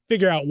to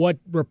figure out what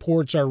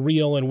reports are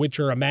real and which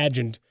are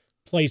imagined,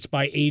 placed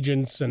by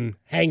agents and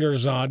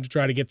hangers-on to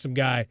try to get some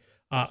guy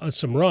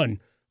some run.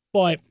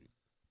 But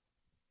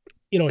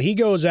he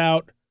goes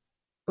out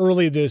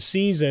early this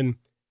season,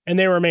 and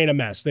they remain a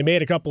mess. They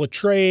made a couple of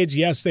trades.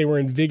 Yes, they were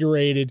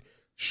invigorated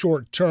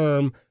short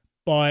term,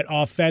 but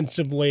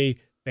offensively,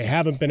 they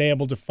haven't been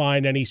able to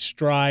find any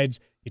strides.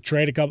 You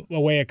trade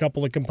away a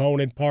couple of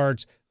component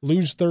parts,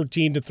 lose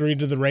 13-3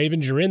 to the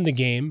Ravens. You're in the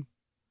game,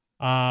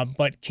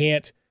 but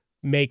can't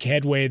make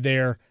headway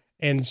there.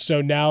 And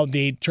so now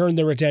they turn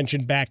their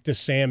attention back to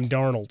Sam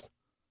Darnold.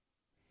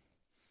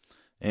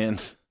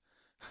 And,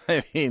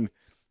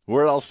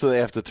 where else do they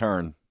have to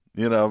turn?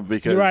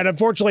 Because you're right.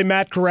 Unfortunately,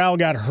 Matt Corral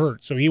got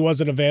hurt, so he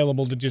wasn't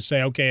available to just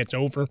say, okay, it's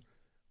over.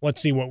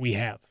 Let's see what we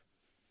have.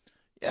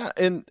 Yeah,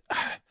 and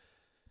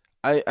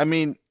I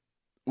mean,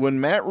 when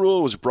Matt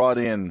Rule was brought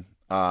in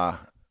to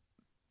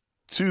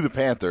the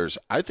Panthers,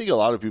 I think a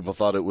lot of people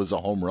thought it was a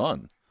home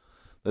run.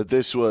 That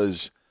this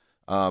was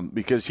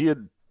because he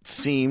had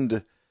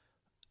seemed,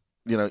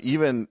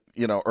 even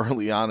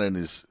early on in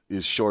his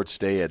short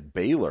stay at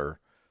Baylor,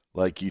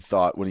 like you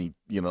thought when he,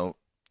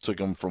 took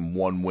him from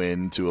one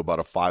win to about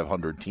a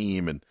 500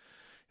 team, and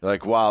you're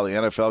like, wow, the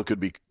NFL could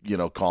be,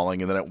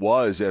 calling, and then it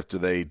was after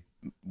they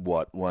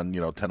won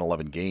 10,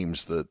 11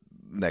 games the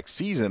next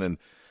season, and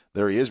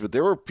there he is. But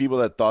there were people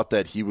that thought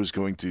that he was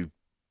going to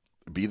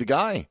be the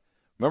guy.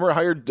 Remember,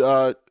 hired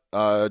Joe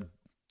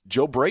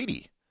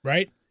Brady,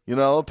 right?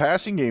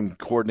 Passing game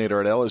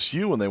coordinator at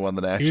LSU when they won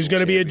the national championship. He was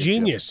going to be a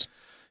genius.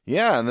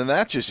 Yeah, and then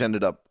that just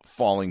ended up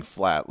falling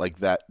flat. Like,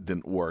 that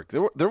didn't work.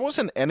 There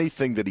wasn't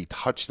anything that he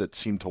touched that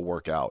seemed to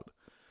work out.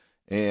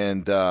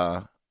 And,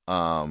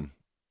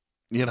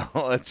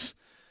 it's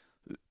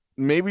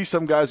maybe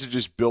some guys are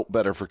just built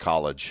better for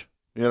college.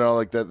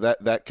 Like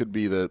that could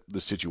be the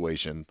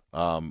situation.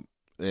 But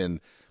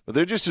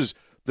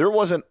there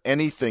wasn't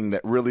anything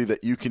that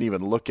you can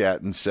even look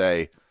at and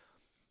say,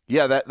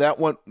 yeah, that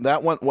went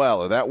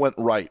well, or that went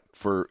right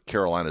for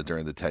Carolina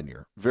during the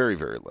tenure. Very,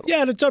 very little.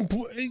 Yeah, and it's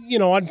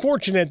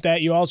unfortunate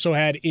that you also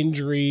had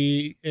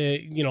injury,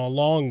 a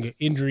long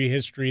injury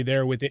history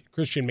there with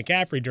Christian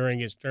McCaffrey during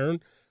his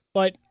turn.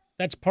 But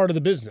that's part of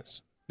the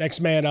business. Next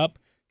man up,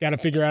 got to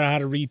figure out how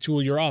to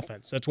retool your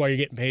offense. That's why you're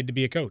getting paid to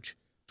be a coach.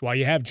 That's why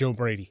you have Joe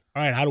Brady.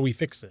 All right, how do we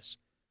fix this?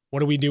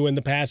 What do we do in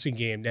the passing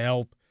game to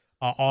help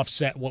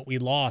offset what we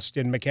lost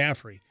in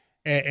McCaffrey?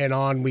 And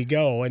on we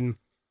go. And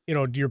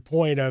to your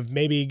point of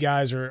maybe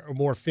guys are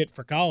more fit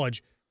for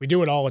college, we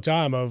do it all the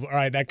time of, all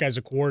right, that guy's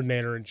a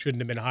coordinator and shouldn't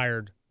have been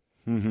hired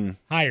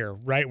higher,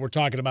 right? We're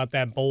talking about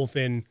that both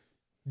in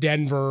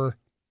Denver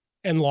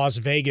and Las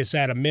Vegas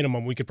at a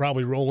minimum. We could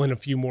probably roll in a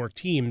few more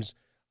teams,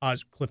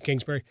 Cliff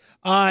Kingsbury,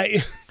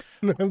 and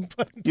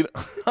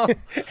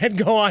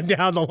go on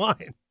down the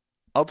line.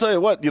 I'll tell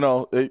you what,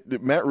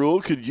 Matt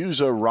Rule could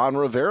use a Ron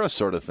Rivera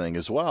sort of thing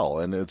as well.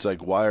 And it's like,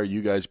 why are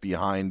you guys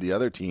behind the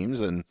other teams?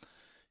 And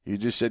you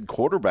just said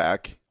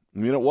quarterback.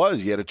 It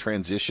was. You had a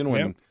transition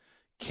when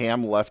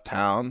Cam left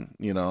town.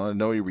 I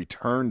know he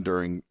returned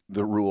during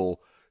the Rule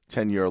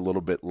tenure a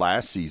little bit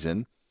last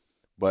season.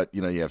 But,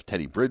 you have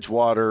Teddy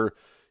Bridgewater,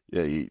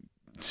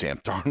 Sam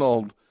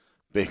Darnold,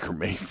 Baker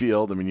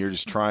Mayfield. You're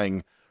just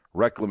trying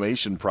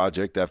reclamation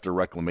project after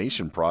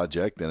reclamation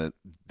project, and it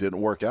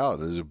didn't work out.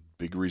 There's a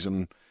big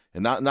reason.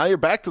 And now you're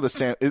back to the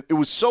Sam. It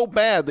was so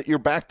bad that you're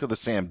back to the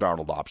Sam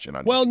Darnold option.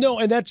 Well, no,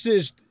 and that's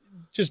just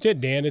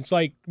it, Dan. It's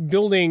like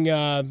building,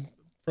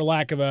 for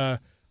lack of a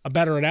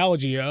better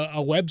analogy, a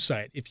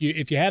website. If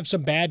you have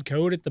some bad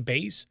code at the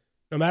base,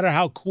 no matter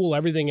how cool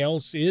everything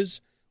else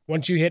is,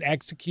 once you hit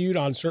execute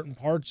on certain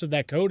parts of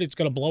that code, it's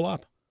going to blow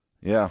up.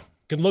 Yeah.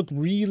 It can look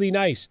really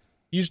nice.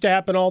 Used to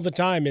happen all the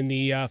time in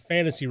the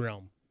fantasy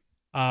realm,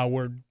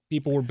 where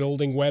people were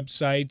building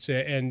websites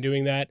and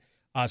doing that.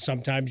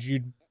 Sometimes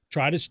you'd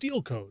try to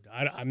steal code.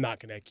 I'm not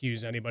going to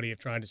accuse anybody of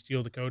trying to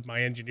steal the code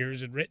my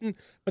engineers had written,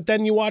 but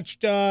then you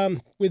watched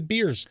with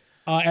beers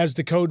as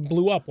the code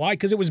blew up. Why?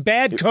 Because it was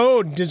bad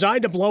code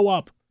designed to blow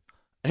up.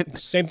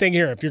 Same thing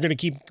here. If you're going to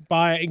keep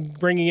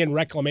bringing in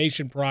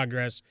reclamation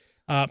projects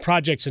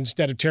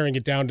instead of tearing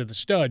it down to the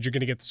studs, you're going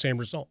to get the same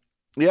result.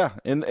 Yeah,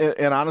 and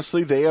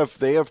honestly, they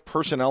have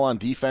personnel on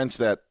defense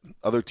that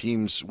other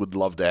teams would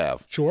love to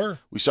have. Sure.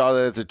 We saw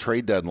that at the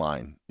trade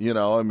deadline.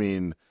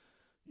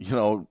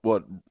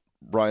 What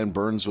Brian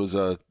Burns was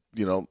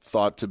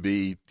thought to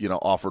be,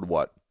 offered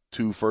what?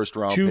 2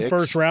 first-round picks? 2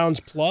 first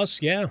rounds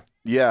plus, yeah.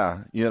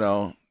 Yeah,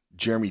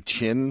 Jeremy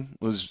Chin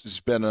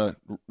has been a,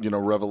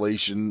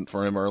 revelation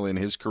for him early in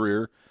his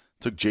career.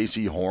 Took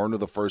J.C. Horn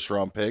with a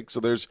first-round pick. So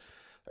there's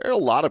there are a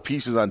lot of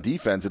pieces on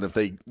defense, and if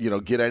they,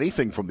 get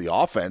anything from the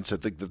offense, I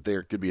think that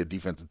there could be a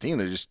defensive team.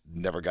 They just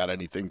never got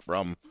anything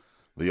from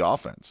the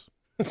offense.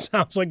 It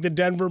sounds like the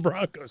Denver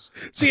Broncos.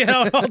 See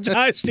how it all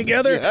ties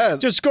together? Yes.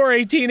 Just score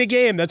 18 a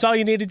game. That's all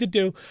you needed to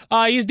do.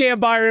 He's Dan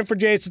Beyer in for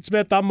Jason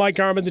Smith. I'm Mike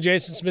Harmon, the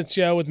Jason Smith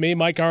Show with me,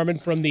 Mike Harmon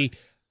from the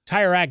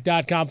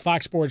TireRack.com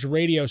Fox Sports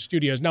Radio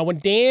studios. Now, when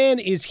Dan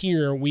is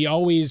here, we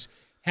always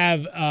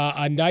have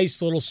a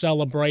nice little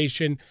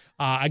celebration,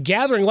 a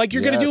gathering like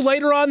you're going to do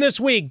later on this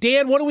week.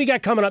 Dan, what do we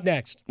got coming up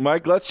next?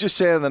 Mike, let's just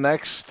say in the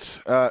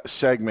next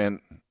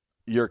segment,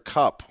 your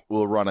cup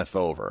will runneth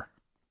over.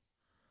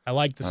 I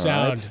like the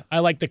sound. Right. I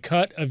like the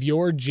cut of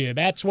your jib.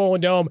 At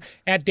Swollen Dome,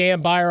 at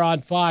Dan Beyer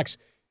on Fox.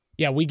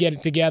 Yeah, we get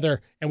it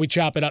together and we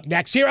chop it up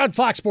next here on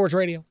Fox Sports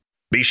Radio.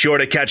 Be sure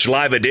to catch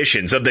live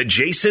editions of The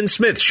Jason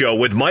Smith Show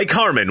with Mike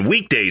Harmon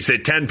weekdays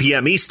at 10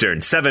 p.m.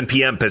 Eastern, 7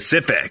 p.m.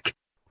 Pacific.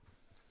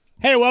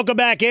 Hey, welcome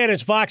back in.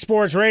 It's Fox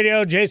Sports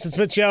Radio, Jason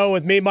Smith Show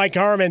with me, Mike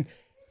Harmon.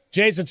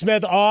 Jason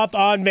Smith off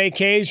on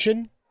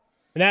vacation.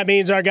 And that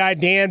means our guy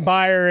Dan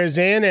Beyer is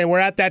in, and we're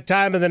at that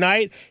time of the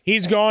night.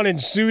 He's gone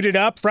and suited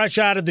up, fresh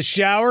out of the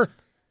shower.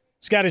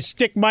 He's got his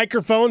stick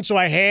microphone, so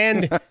I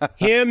hand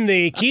him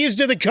the keys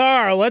to the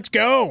car. Let's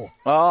go.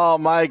 Oh,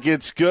 Mike,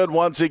 it's good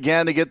once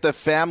again to get the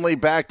family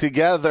back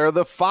together.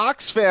 The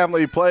Fox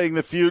family playing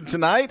the feud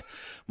tonight.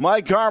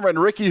 Mike Harmon,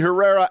 Ricky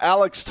Herrera,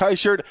 Alex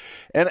Teichert,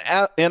 and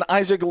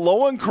Isaac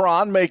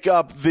Lowenkron make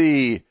up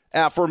the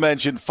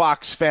aforementioned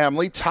Fox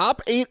family.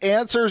 Top 8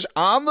 answers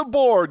on the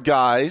board,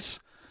 guys.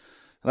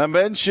 And I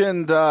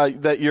mentioned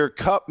that your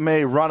cup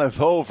may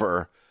runneth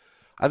over.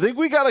 I think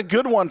we got a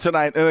good one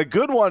tonight, and a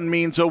good one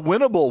means a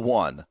winnable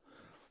one.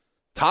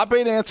 Top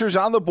 8 answers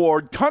on the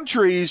board,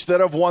 countries that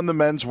have won the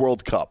Men's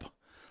World Cup.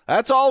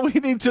 That's all we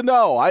need to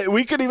know.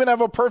 We could even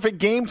have a perfect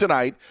game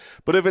tonight,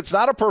 but if it's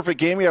not a perfect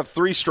game, you have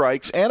 3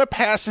 strikes, and a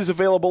pass is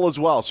available as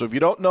well. So if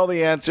you don't know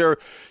the answer,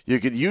 you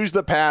could use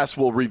the pass.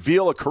 We'll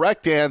reveal a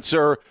correct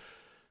answer,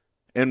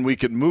 and we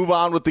can move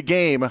on with the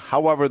game.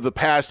 However, the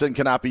pass then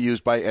cannot be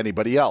used by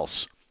anybody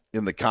else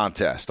in the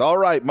contest. All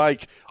right,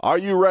 Mike, are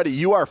you ready?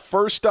 You are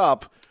first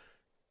up.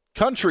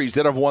 Countries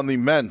that have won the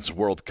Men's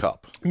World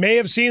Cup. May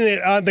have seen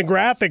it on the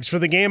graphics for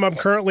the game I'm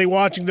currently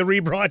watching the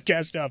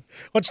rebroadcast of.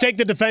 Let's take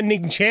the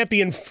defending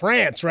champion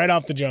France right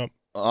off the jump.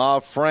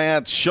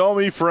 France. Show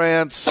me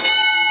France.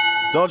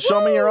 Don't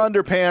show me your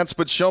underpants,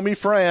 but show me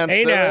France.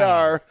 Hey, there they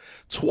are.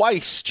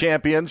 Twice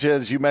champions,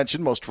 as you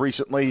mentioned, most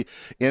recently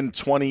in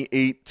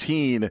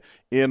 2018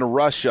 in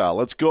Russia.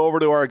 Let's go over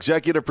to our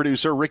executive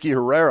producer, Ricky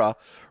Herrera.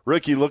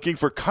 Ricky, looking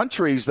for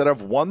countries that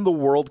have won the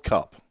World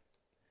Cup.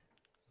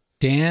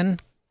 Dan,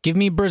 give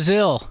me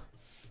Brazil.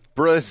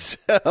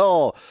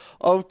 Brazil.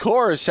 Of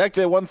course. Heck,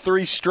 they won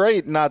 3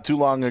 straight not too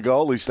long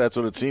ago. At least that's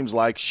what it seems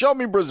like. Show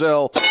me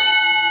Brazil.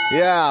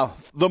 Yeah,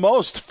 the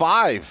most.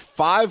 5.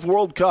 5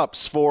 World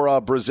Cups for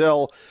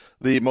Brazil,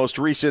 the most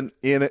recent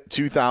in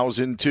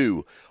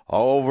 2002.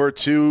 Over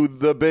to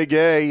the Big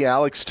A,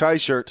 Alex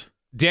Teichert.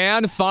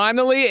 Dan,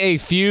 finally a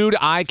feud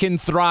I can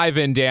thrive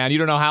in, Dan. You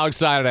don't know how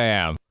excited I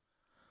am.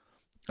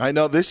 I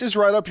know. This is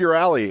right up your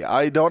alley.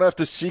 I don't have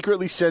to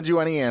secretly send you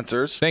any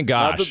answers. Thank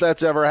gosh. Not that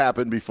that's ever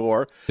happened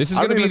before. This is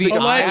going to be the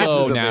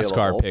IO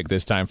NASCAR pick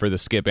this time for the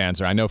skip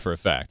answer. I know for a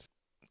fact.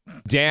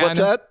 Dan. What's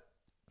that?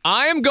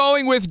 I am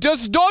going with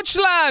Das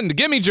Deutschland.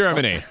 Give me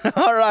Germany.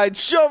 All right.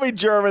 Show me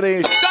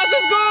Germany. Das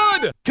ist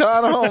gut.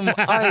 Kaum 1,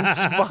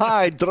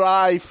 2,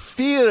 3,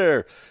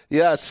 4.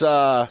 Yes.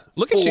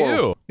 Look at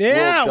you.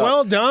 Yeah,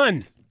 well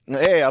done.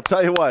 Hey, I'll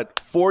tell you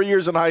what, 4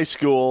 years in high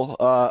school,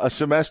 a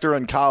semester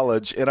in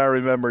college, and I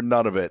remember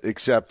none of it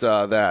except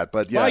that.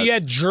 But yes. Well, you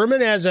had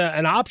German as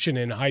an option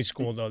in high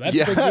school, though. That's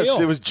a big deal. Yes,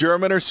 it was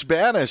German or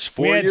Spanish.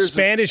 4 years. We had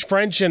Spanish,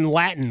 French, and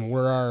Latin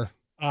were our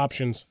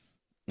options.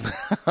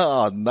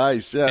 Oh,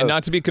 nice. Yeah. And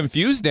not to be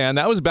confused, Dan,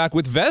 that was back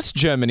with West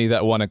Germany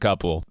that won a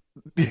couple.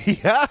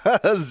 Yeah,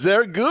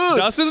 sehr gut.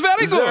 Das ist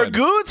very good. Sehr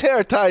gut,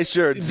 Herr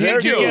Teichert.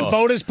 Did you get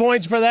bonus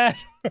points for that?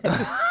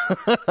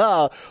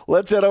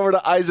 Let's head over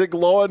to Isaac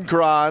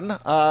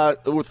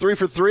Lowenkron. 3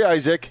 for 3,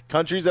 Isaac.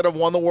 Countries that have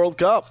won the World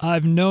Cup.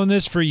 I've known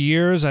this for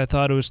years. I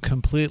thought it was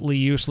completely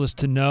useless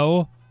to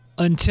know.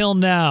 Until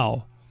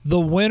now, the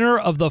winner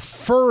of the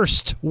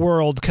first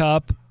World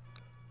Cup,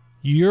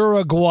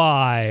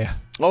 Uruguay.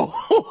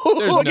 Oh,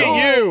 look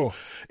at you.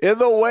 In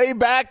the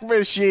Wayback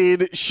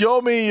Machine,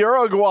 show me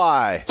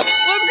Uruguay.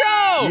 Let's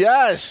go!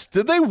 Yes.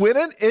 Did they win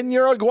it in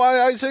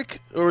Uruguay, Isaac?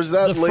 Or was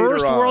that later on? The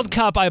first World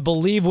Cup, I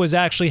believe, was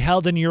actually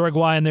held in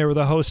Uruguay, and they were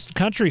the host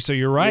country, so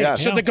you're right.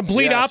 Yes. So the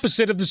complete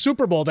opposite of the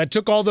Super Bowl. That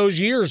took all those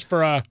years for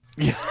right.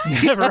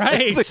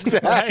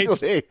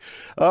 Exactly.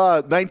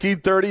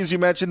 1930s, you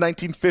mentioned.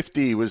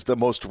 1950 was the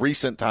most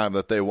recent time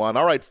that they won.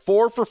 All right,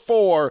 4 for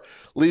 4,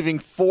 leaving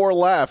 4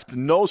 left.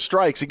 No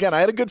strikes. Again,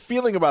 I had a good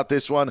feeling about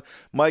this one.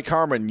 Mike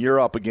Harmon, you're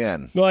up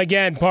again. Well,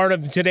 again, part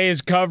of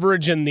today's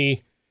coverage and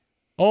the,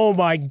 oh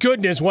my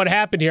goodness, what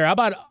happened here? How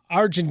about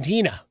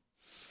Argentina?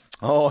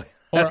 Oh,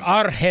 or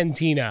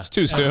Argentina. It's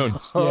too soon.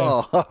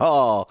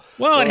 Well,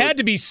 it had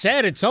to be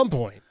said at some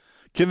point.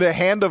 Can the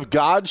hand of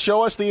God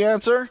show us the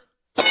answer?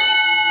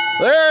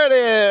 There it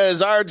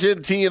is.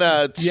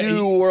 Argentina,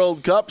 2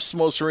 World Cups,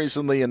 most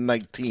recently in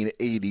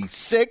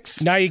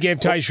 1986. Now you gave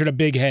Teichert a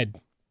big head.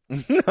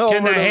 Can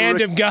the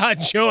hand of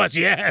God show us?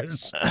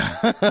 Yes.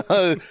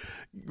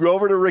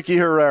 Over to Ricky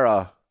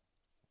Herrera.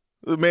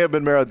 It may have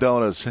been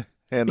Maradona's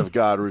hand of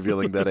God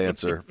revealing that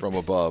answer from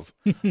above.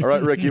 All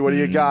right, Ricky, what do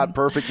you got?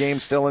 Perfect game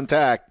still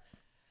intact.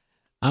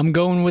 I'm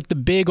going with the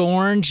big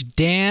orange.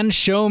 Dan,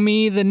 show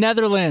me the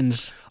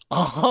Netherlands.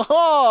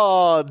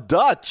 Oh,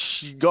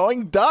 Dutch.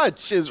 Going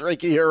Dutch is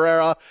Ricky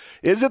Herrera.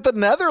 Is it the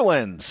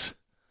Netherlands?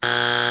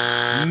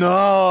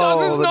 No.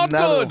 This is not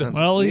good.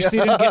 Well,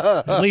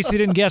 at least he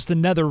didn't guess the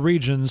nether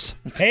regions.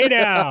 Hey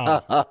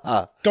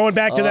now. Going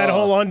back to that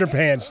whole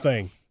underpants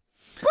thing.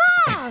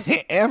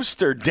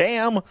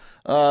 Amsterdam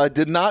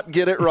did not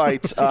get it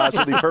right, so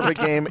the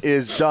perfect game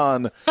is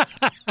done.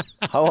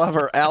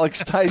 However,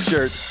 Alex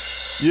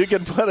Teichert, you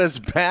can put us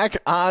back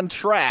on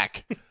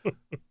track.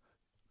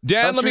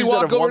 Dan, let me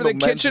walk over to the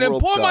kitchen and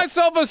pour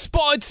myself a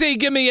spot tea.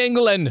 Give me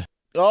England.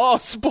 Oh,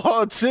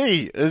 spot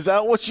tea. Is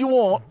that what you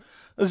want?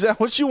 Is that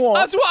what you want?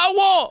 That's what I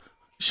want.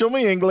 Show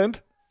me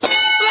England. Let's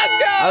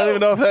go. I don't even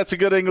know if that's a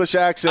good English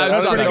accent.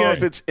 I don't even know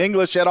if it's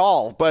English at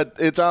all, but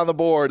it's on the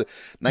board.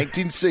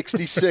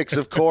 1966,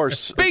 of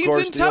course. Beans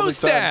and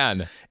toast,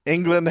 Dan.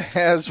 England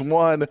has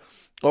won.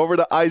 Over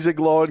to Isaac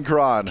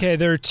Lowenkron. Okay,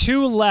 there are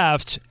 2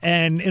 left,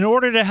 and in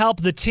order to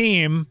help the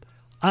team,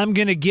 I'm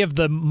going to give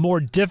the more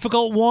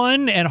difficult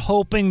one and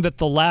hoping that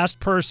the last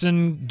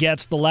person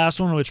gets the last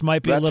one, which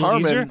might be a little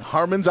easier.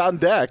 Harmon's on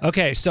deck.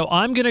 Okay, so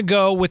I'm going to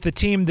go with the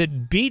team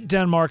that beat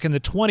Denmark in the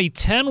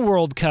 2010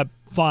 World Cup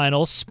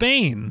final,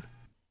 Spain.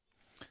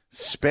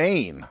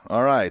 Spain.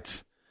 All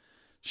right.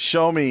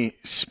 Show me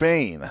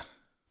Spain.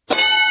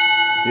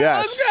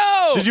 Yes. Let's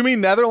go. Did you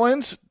mean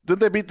Netherlands?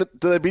 Did they beat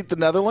the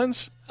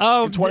Netherlands?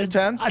 Oh, in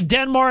 2010?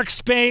 Denmark,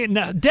 Spain,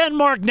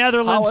 Denmark,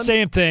 Netherlands, Holland.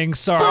 Same thing.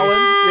 Sorry.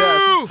 Holland,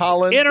 yes.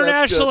 Holland.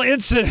 International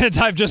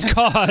incident I've just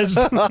caused.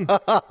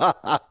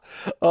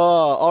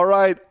 All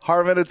right,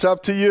 Harmon, it's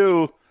up to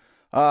you.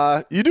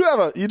 You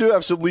do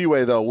have some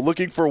leeway though. We're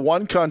looking for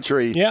one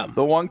country. Yeah.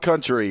 The one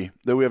country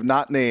that we have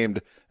not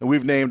named, and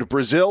we've named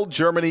Brazil,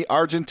 Germany,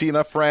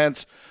 Argentina,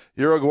 France,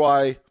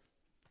 Uruguay,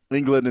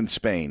 England, and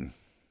Spain.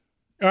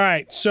 All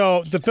right,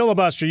 so the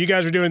filibuster, you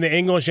guys are doing the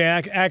English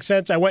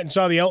accents. I went and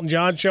saw the Elton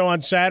John show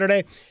on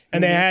Saturday,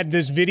 and they had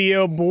this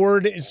video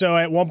board. So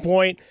at one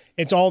point,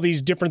 it's all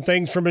these different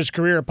things from his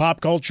career,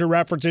 pop culture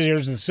references.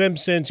 Here's The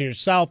Simpsons, here's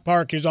South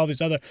Park, here's all these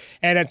other.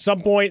 And at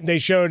some point, they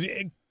showed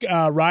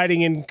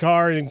riding in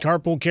cars and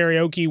carpool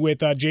karaoke with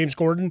James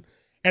Corden.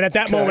 And at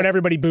that moment,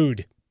 everybody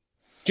booed.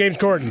 James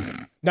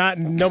Corden.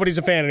 Nobody's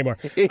a fan anymore.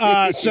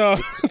 So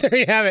there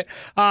you have it.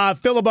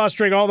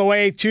 Filibustering all the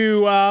way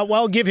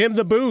to, give him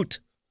the boot.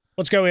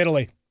 Let's go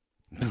Italy.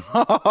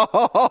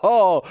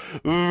 Oh,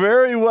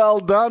 very well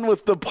done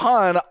with the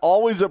pun.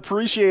 Always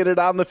appreciated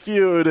on the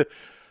feud.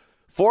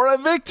 For a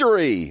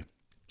victory,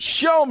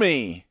 show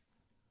me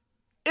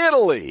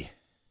Italy.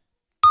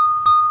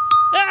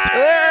 There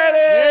it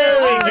is.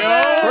 There we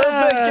go.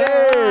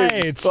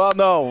 Perfect game. Well,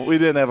 no, we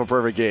didn't have a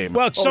perfect game.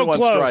 Well, it's so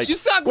close. You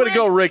suck, Way to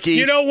go, Ricky.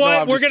 You know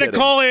what? No, we're going to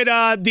call it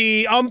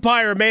the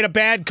umpire made a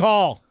bad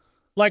call,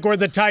 like we're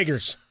the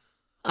Tigers.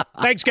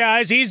 Thanks,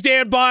 guys. He's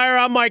Dan Byer.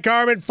 I'm Mike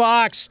Harmon,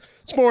 Fox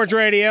Sports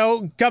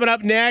Radio. Coming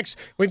up next,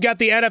 we've got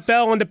the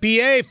NFL and the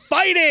PA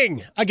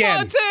fighting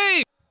again.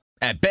 Sponty!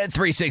 At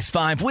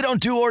Bet365, we don't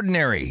do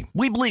ordinary.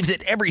 We believe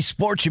that every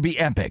sport should be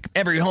epic.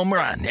 Every home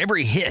run,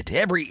 every hit,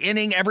 every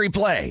inning, every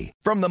play.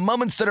 From the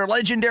moments that are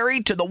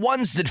legendary to the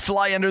ones that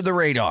fly under the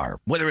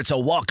radar. Whether it's a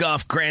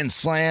walk-off grand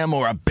slam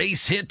or a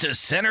base hit to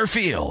center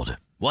field.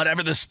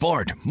 Whatever the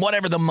sport,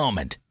 whatever the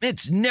moment,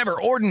 it's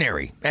never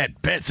ordinary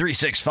at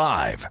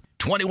Bet365.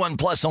 21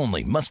 plus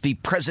only. Must be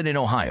present in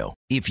Ohio.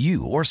 If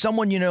you or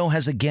someone you know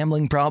has a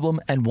gambling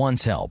problem and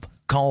wants help,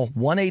 call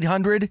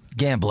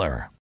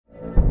 1-800-GAMBLER.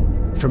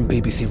 From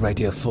BBC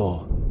Radio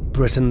 4,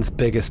 Britain's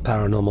biggest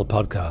paranormal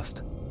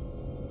podcast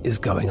is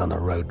going on a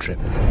road trip.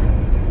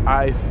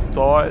 I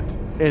thought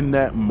in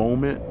that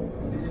moment,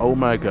 oh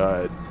my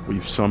God,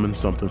 we've summoned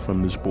something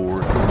from this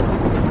board.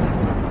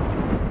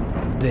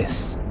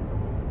 This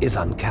is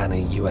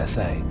Uncanny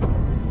USA.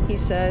 He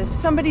says,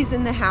 somebody's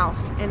in the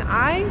house, and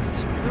I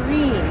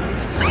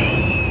screamed.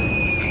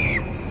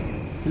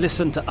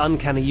 Listen to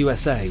Uncanny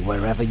USA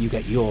wherever you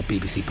get your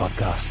BBC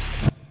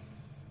podcasts,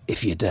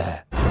 if you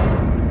dare.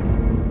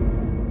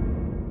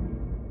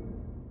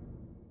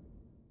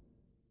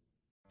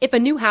 If a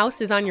new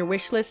house is on your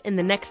wish list in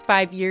the next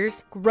 5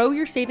 years, grow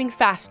your savings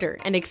faster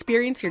and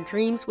experience your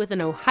dreams with an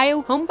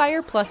Ohio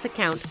Homebuyer Plus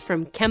account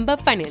from Kemba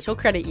Financial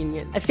Credit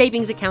Union. A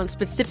savings account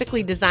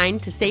specifically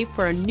designed to save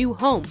for a new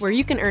home, where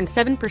you can earn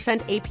 7%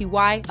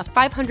 APY,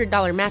 a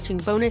 $500 matching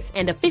bonus,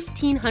 and a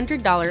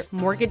 $1,500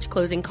 mortgage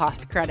closing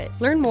cost credit.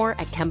 Learn more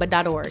at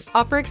Kemba.org.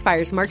 Offer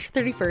expires March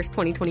 31st,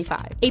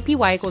 2025.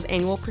 APY equals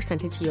annual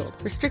percentage yield.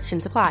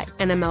 Restrictions apply.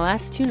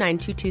 NMLS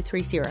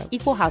 292230.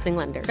 Equal housing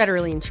lender.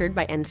 Federally insured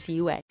by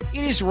NCUA.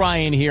 It is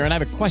Ryan here, and I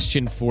have a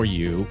question for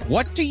you.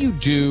 What do you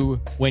do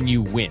when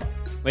you win?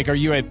 Like, are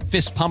you a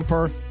fist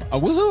pumper? A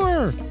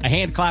woohooer, a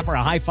hand clapper,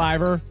 a high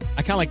fiver.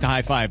 I kind of like the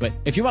high five, but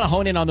if you want to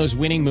hone in on those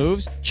winning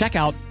moves, check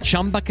out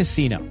Chumba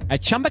Casino.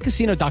 At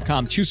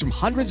ChumbaCasino.com, choose from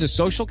hundreds of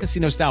social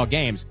casino style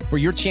games for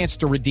your chance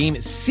to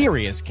redeem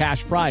serious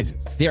cash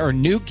prizes. There are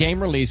new game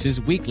releases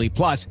weekly,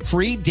 plus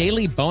free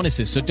daily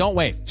bonuses. So don't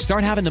wait.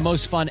 Start having the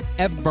most fun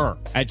ever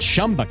at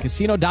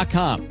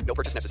ChumbaCasino.com. No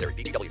purchase necessary.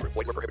 VGW Group.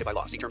 Void where prohibited by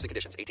law. See terms and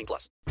conditions.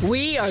 18+.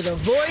 We are the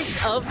voice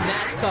of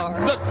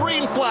NASCAR. The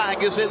green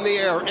flag is in the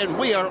air, and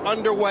we are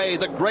underway.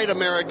 The Great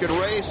American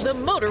Race. The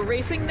Motor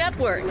Racing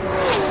Network.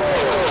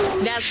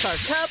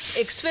 NASCAR Cup,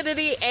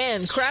 Xfinity,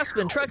 and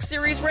Craftsman Truck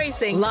Series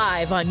Racing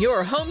live on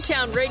your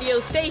hometown radio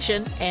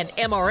station and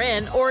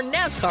MRN or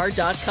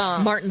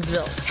NASCAR.com.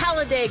 Martinsville,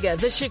 Talladega,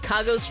 the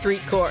Chicago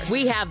Street Course.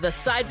 We have the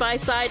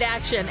side-by-side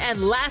action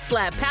and last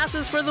lap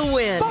passes for the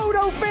win.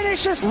 Photo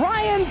finishes.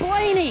 Ryan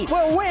Blaney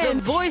will win.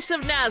 The voice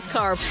of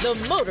NASCAR,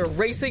 the Motor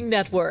Racing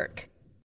Network.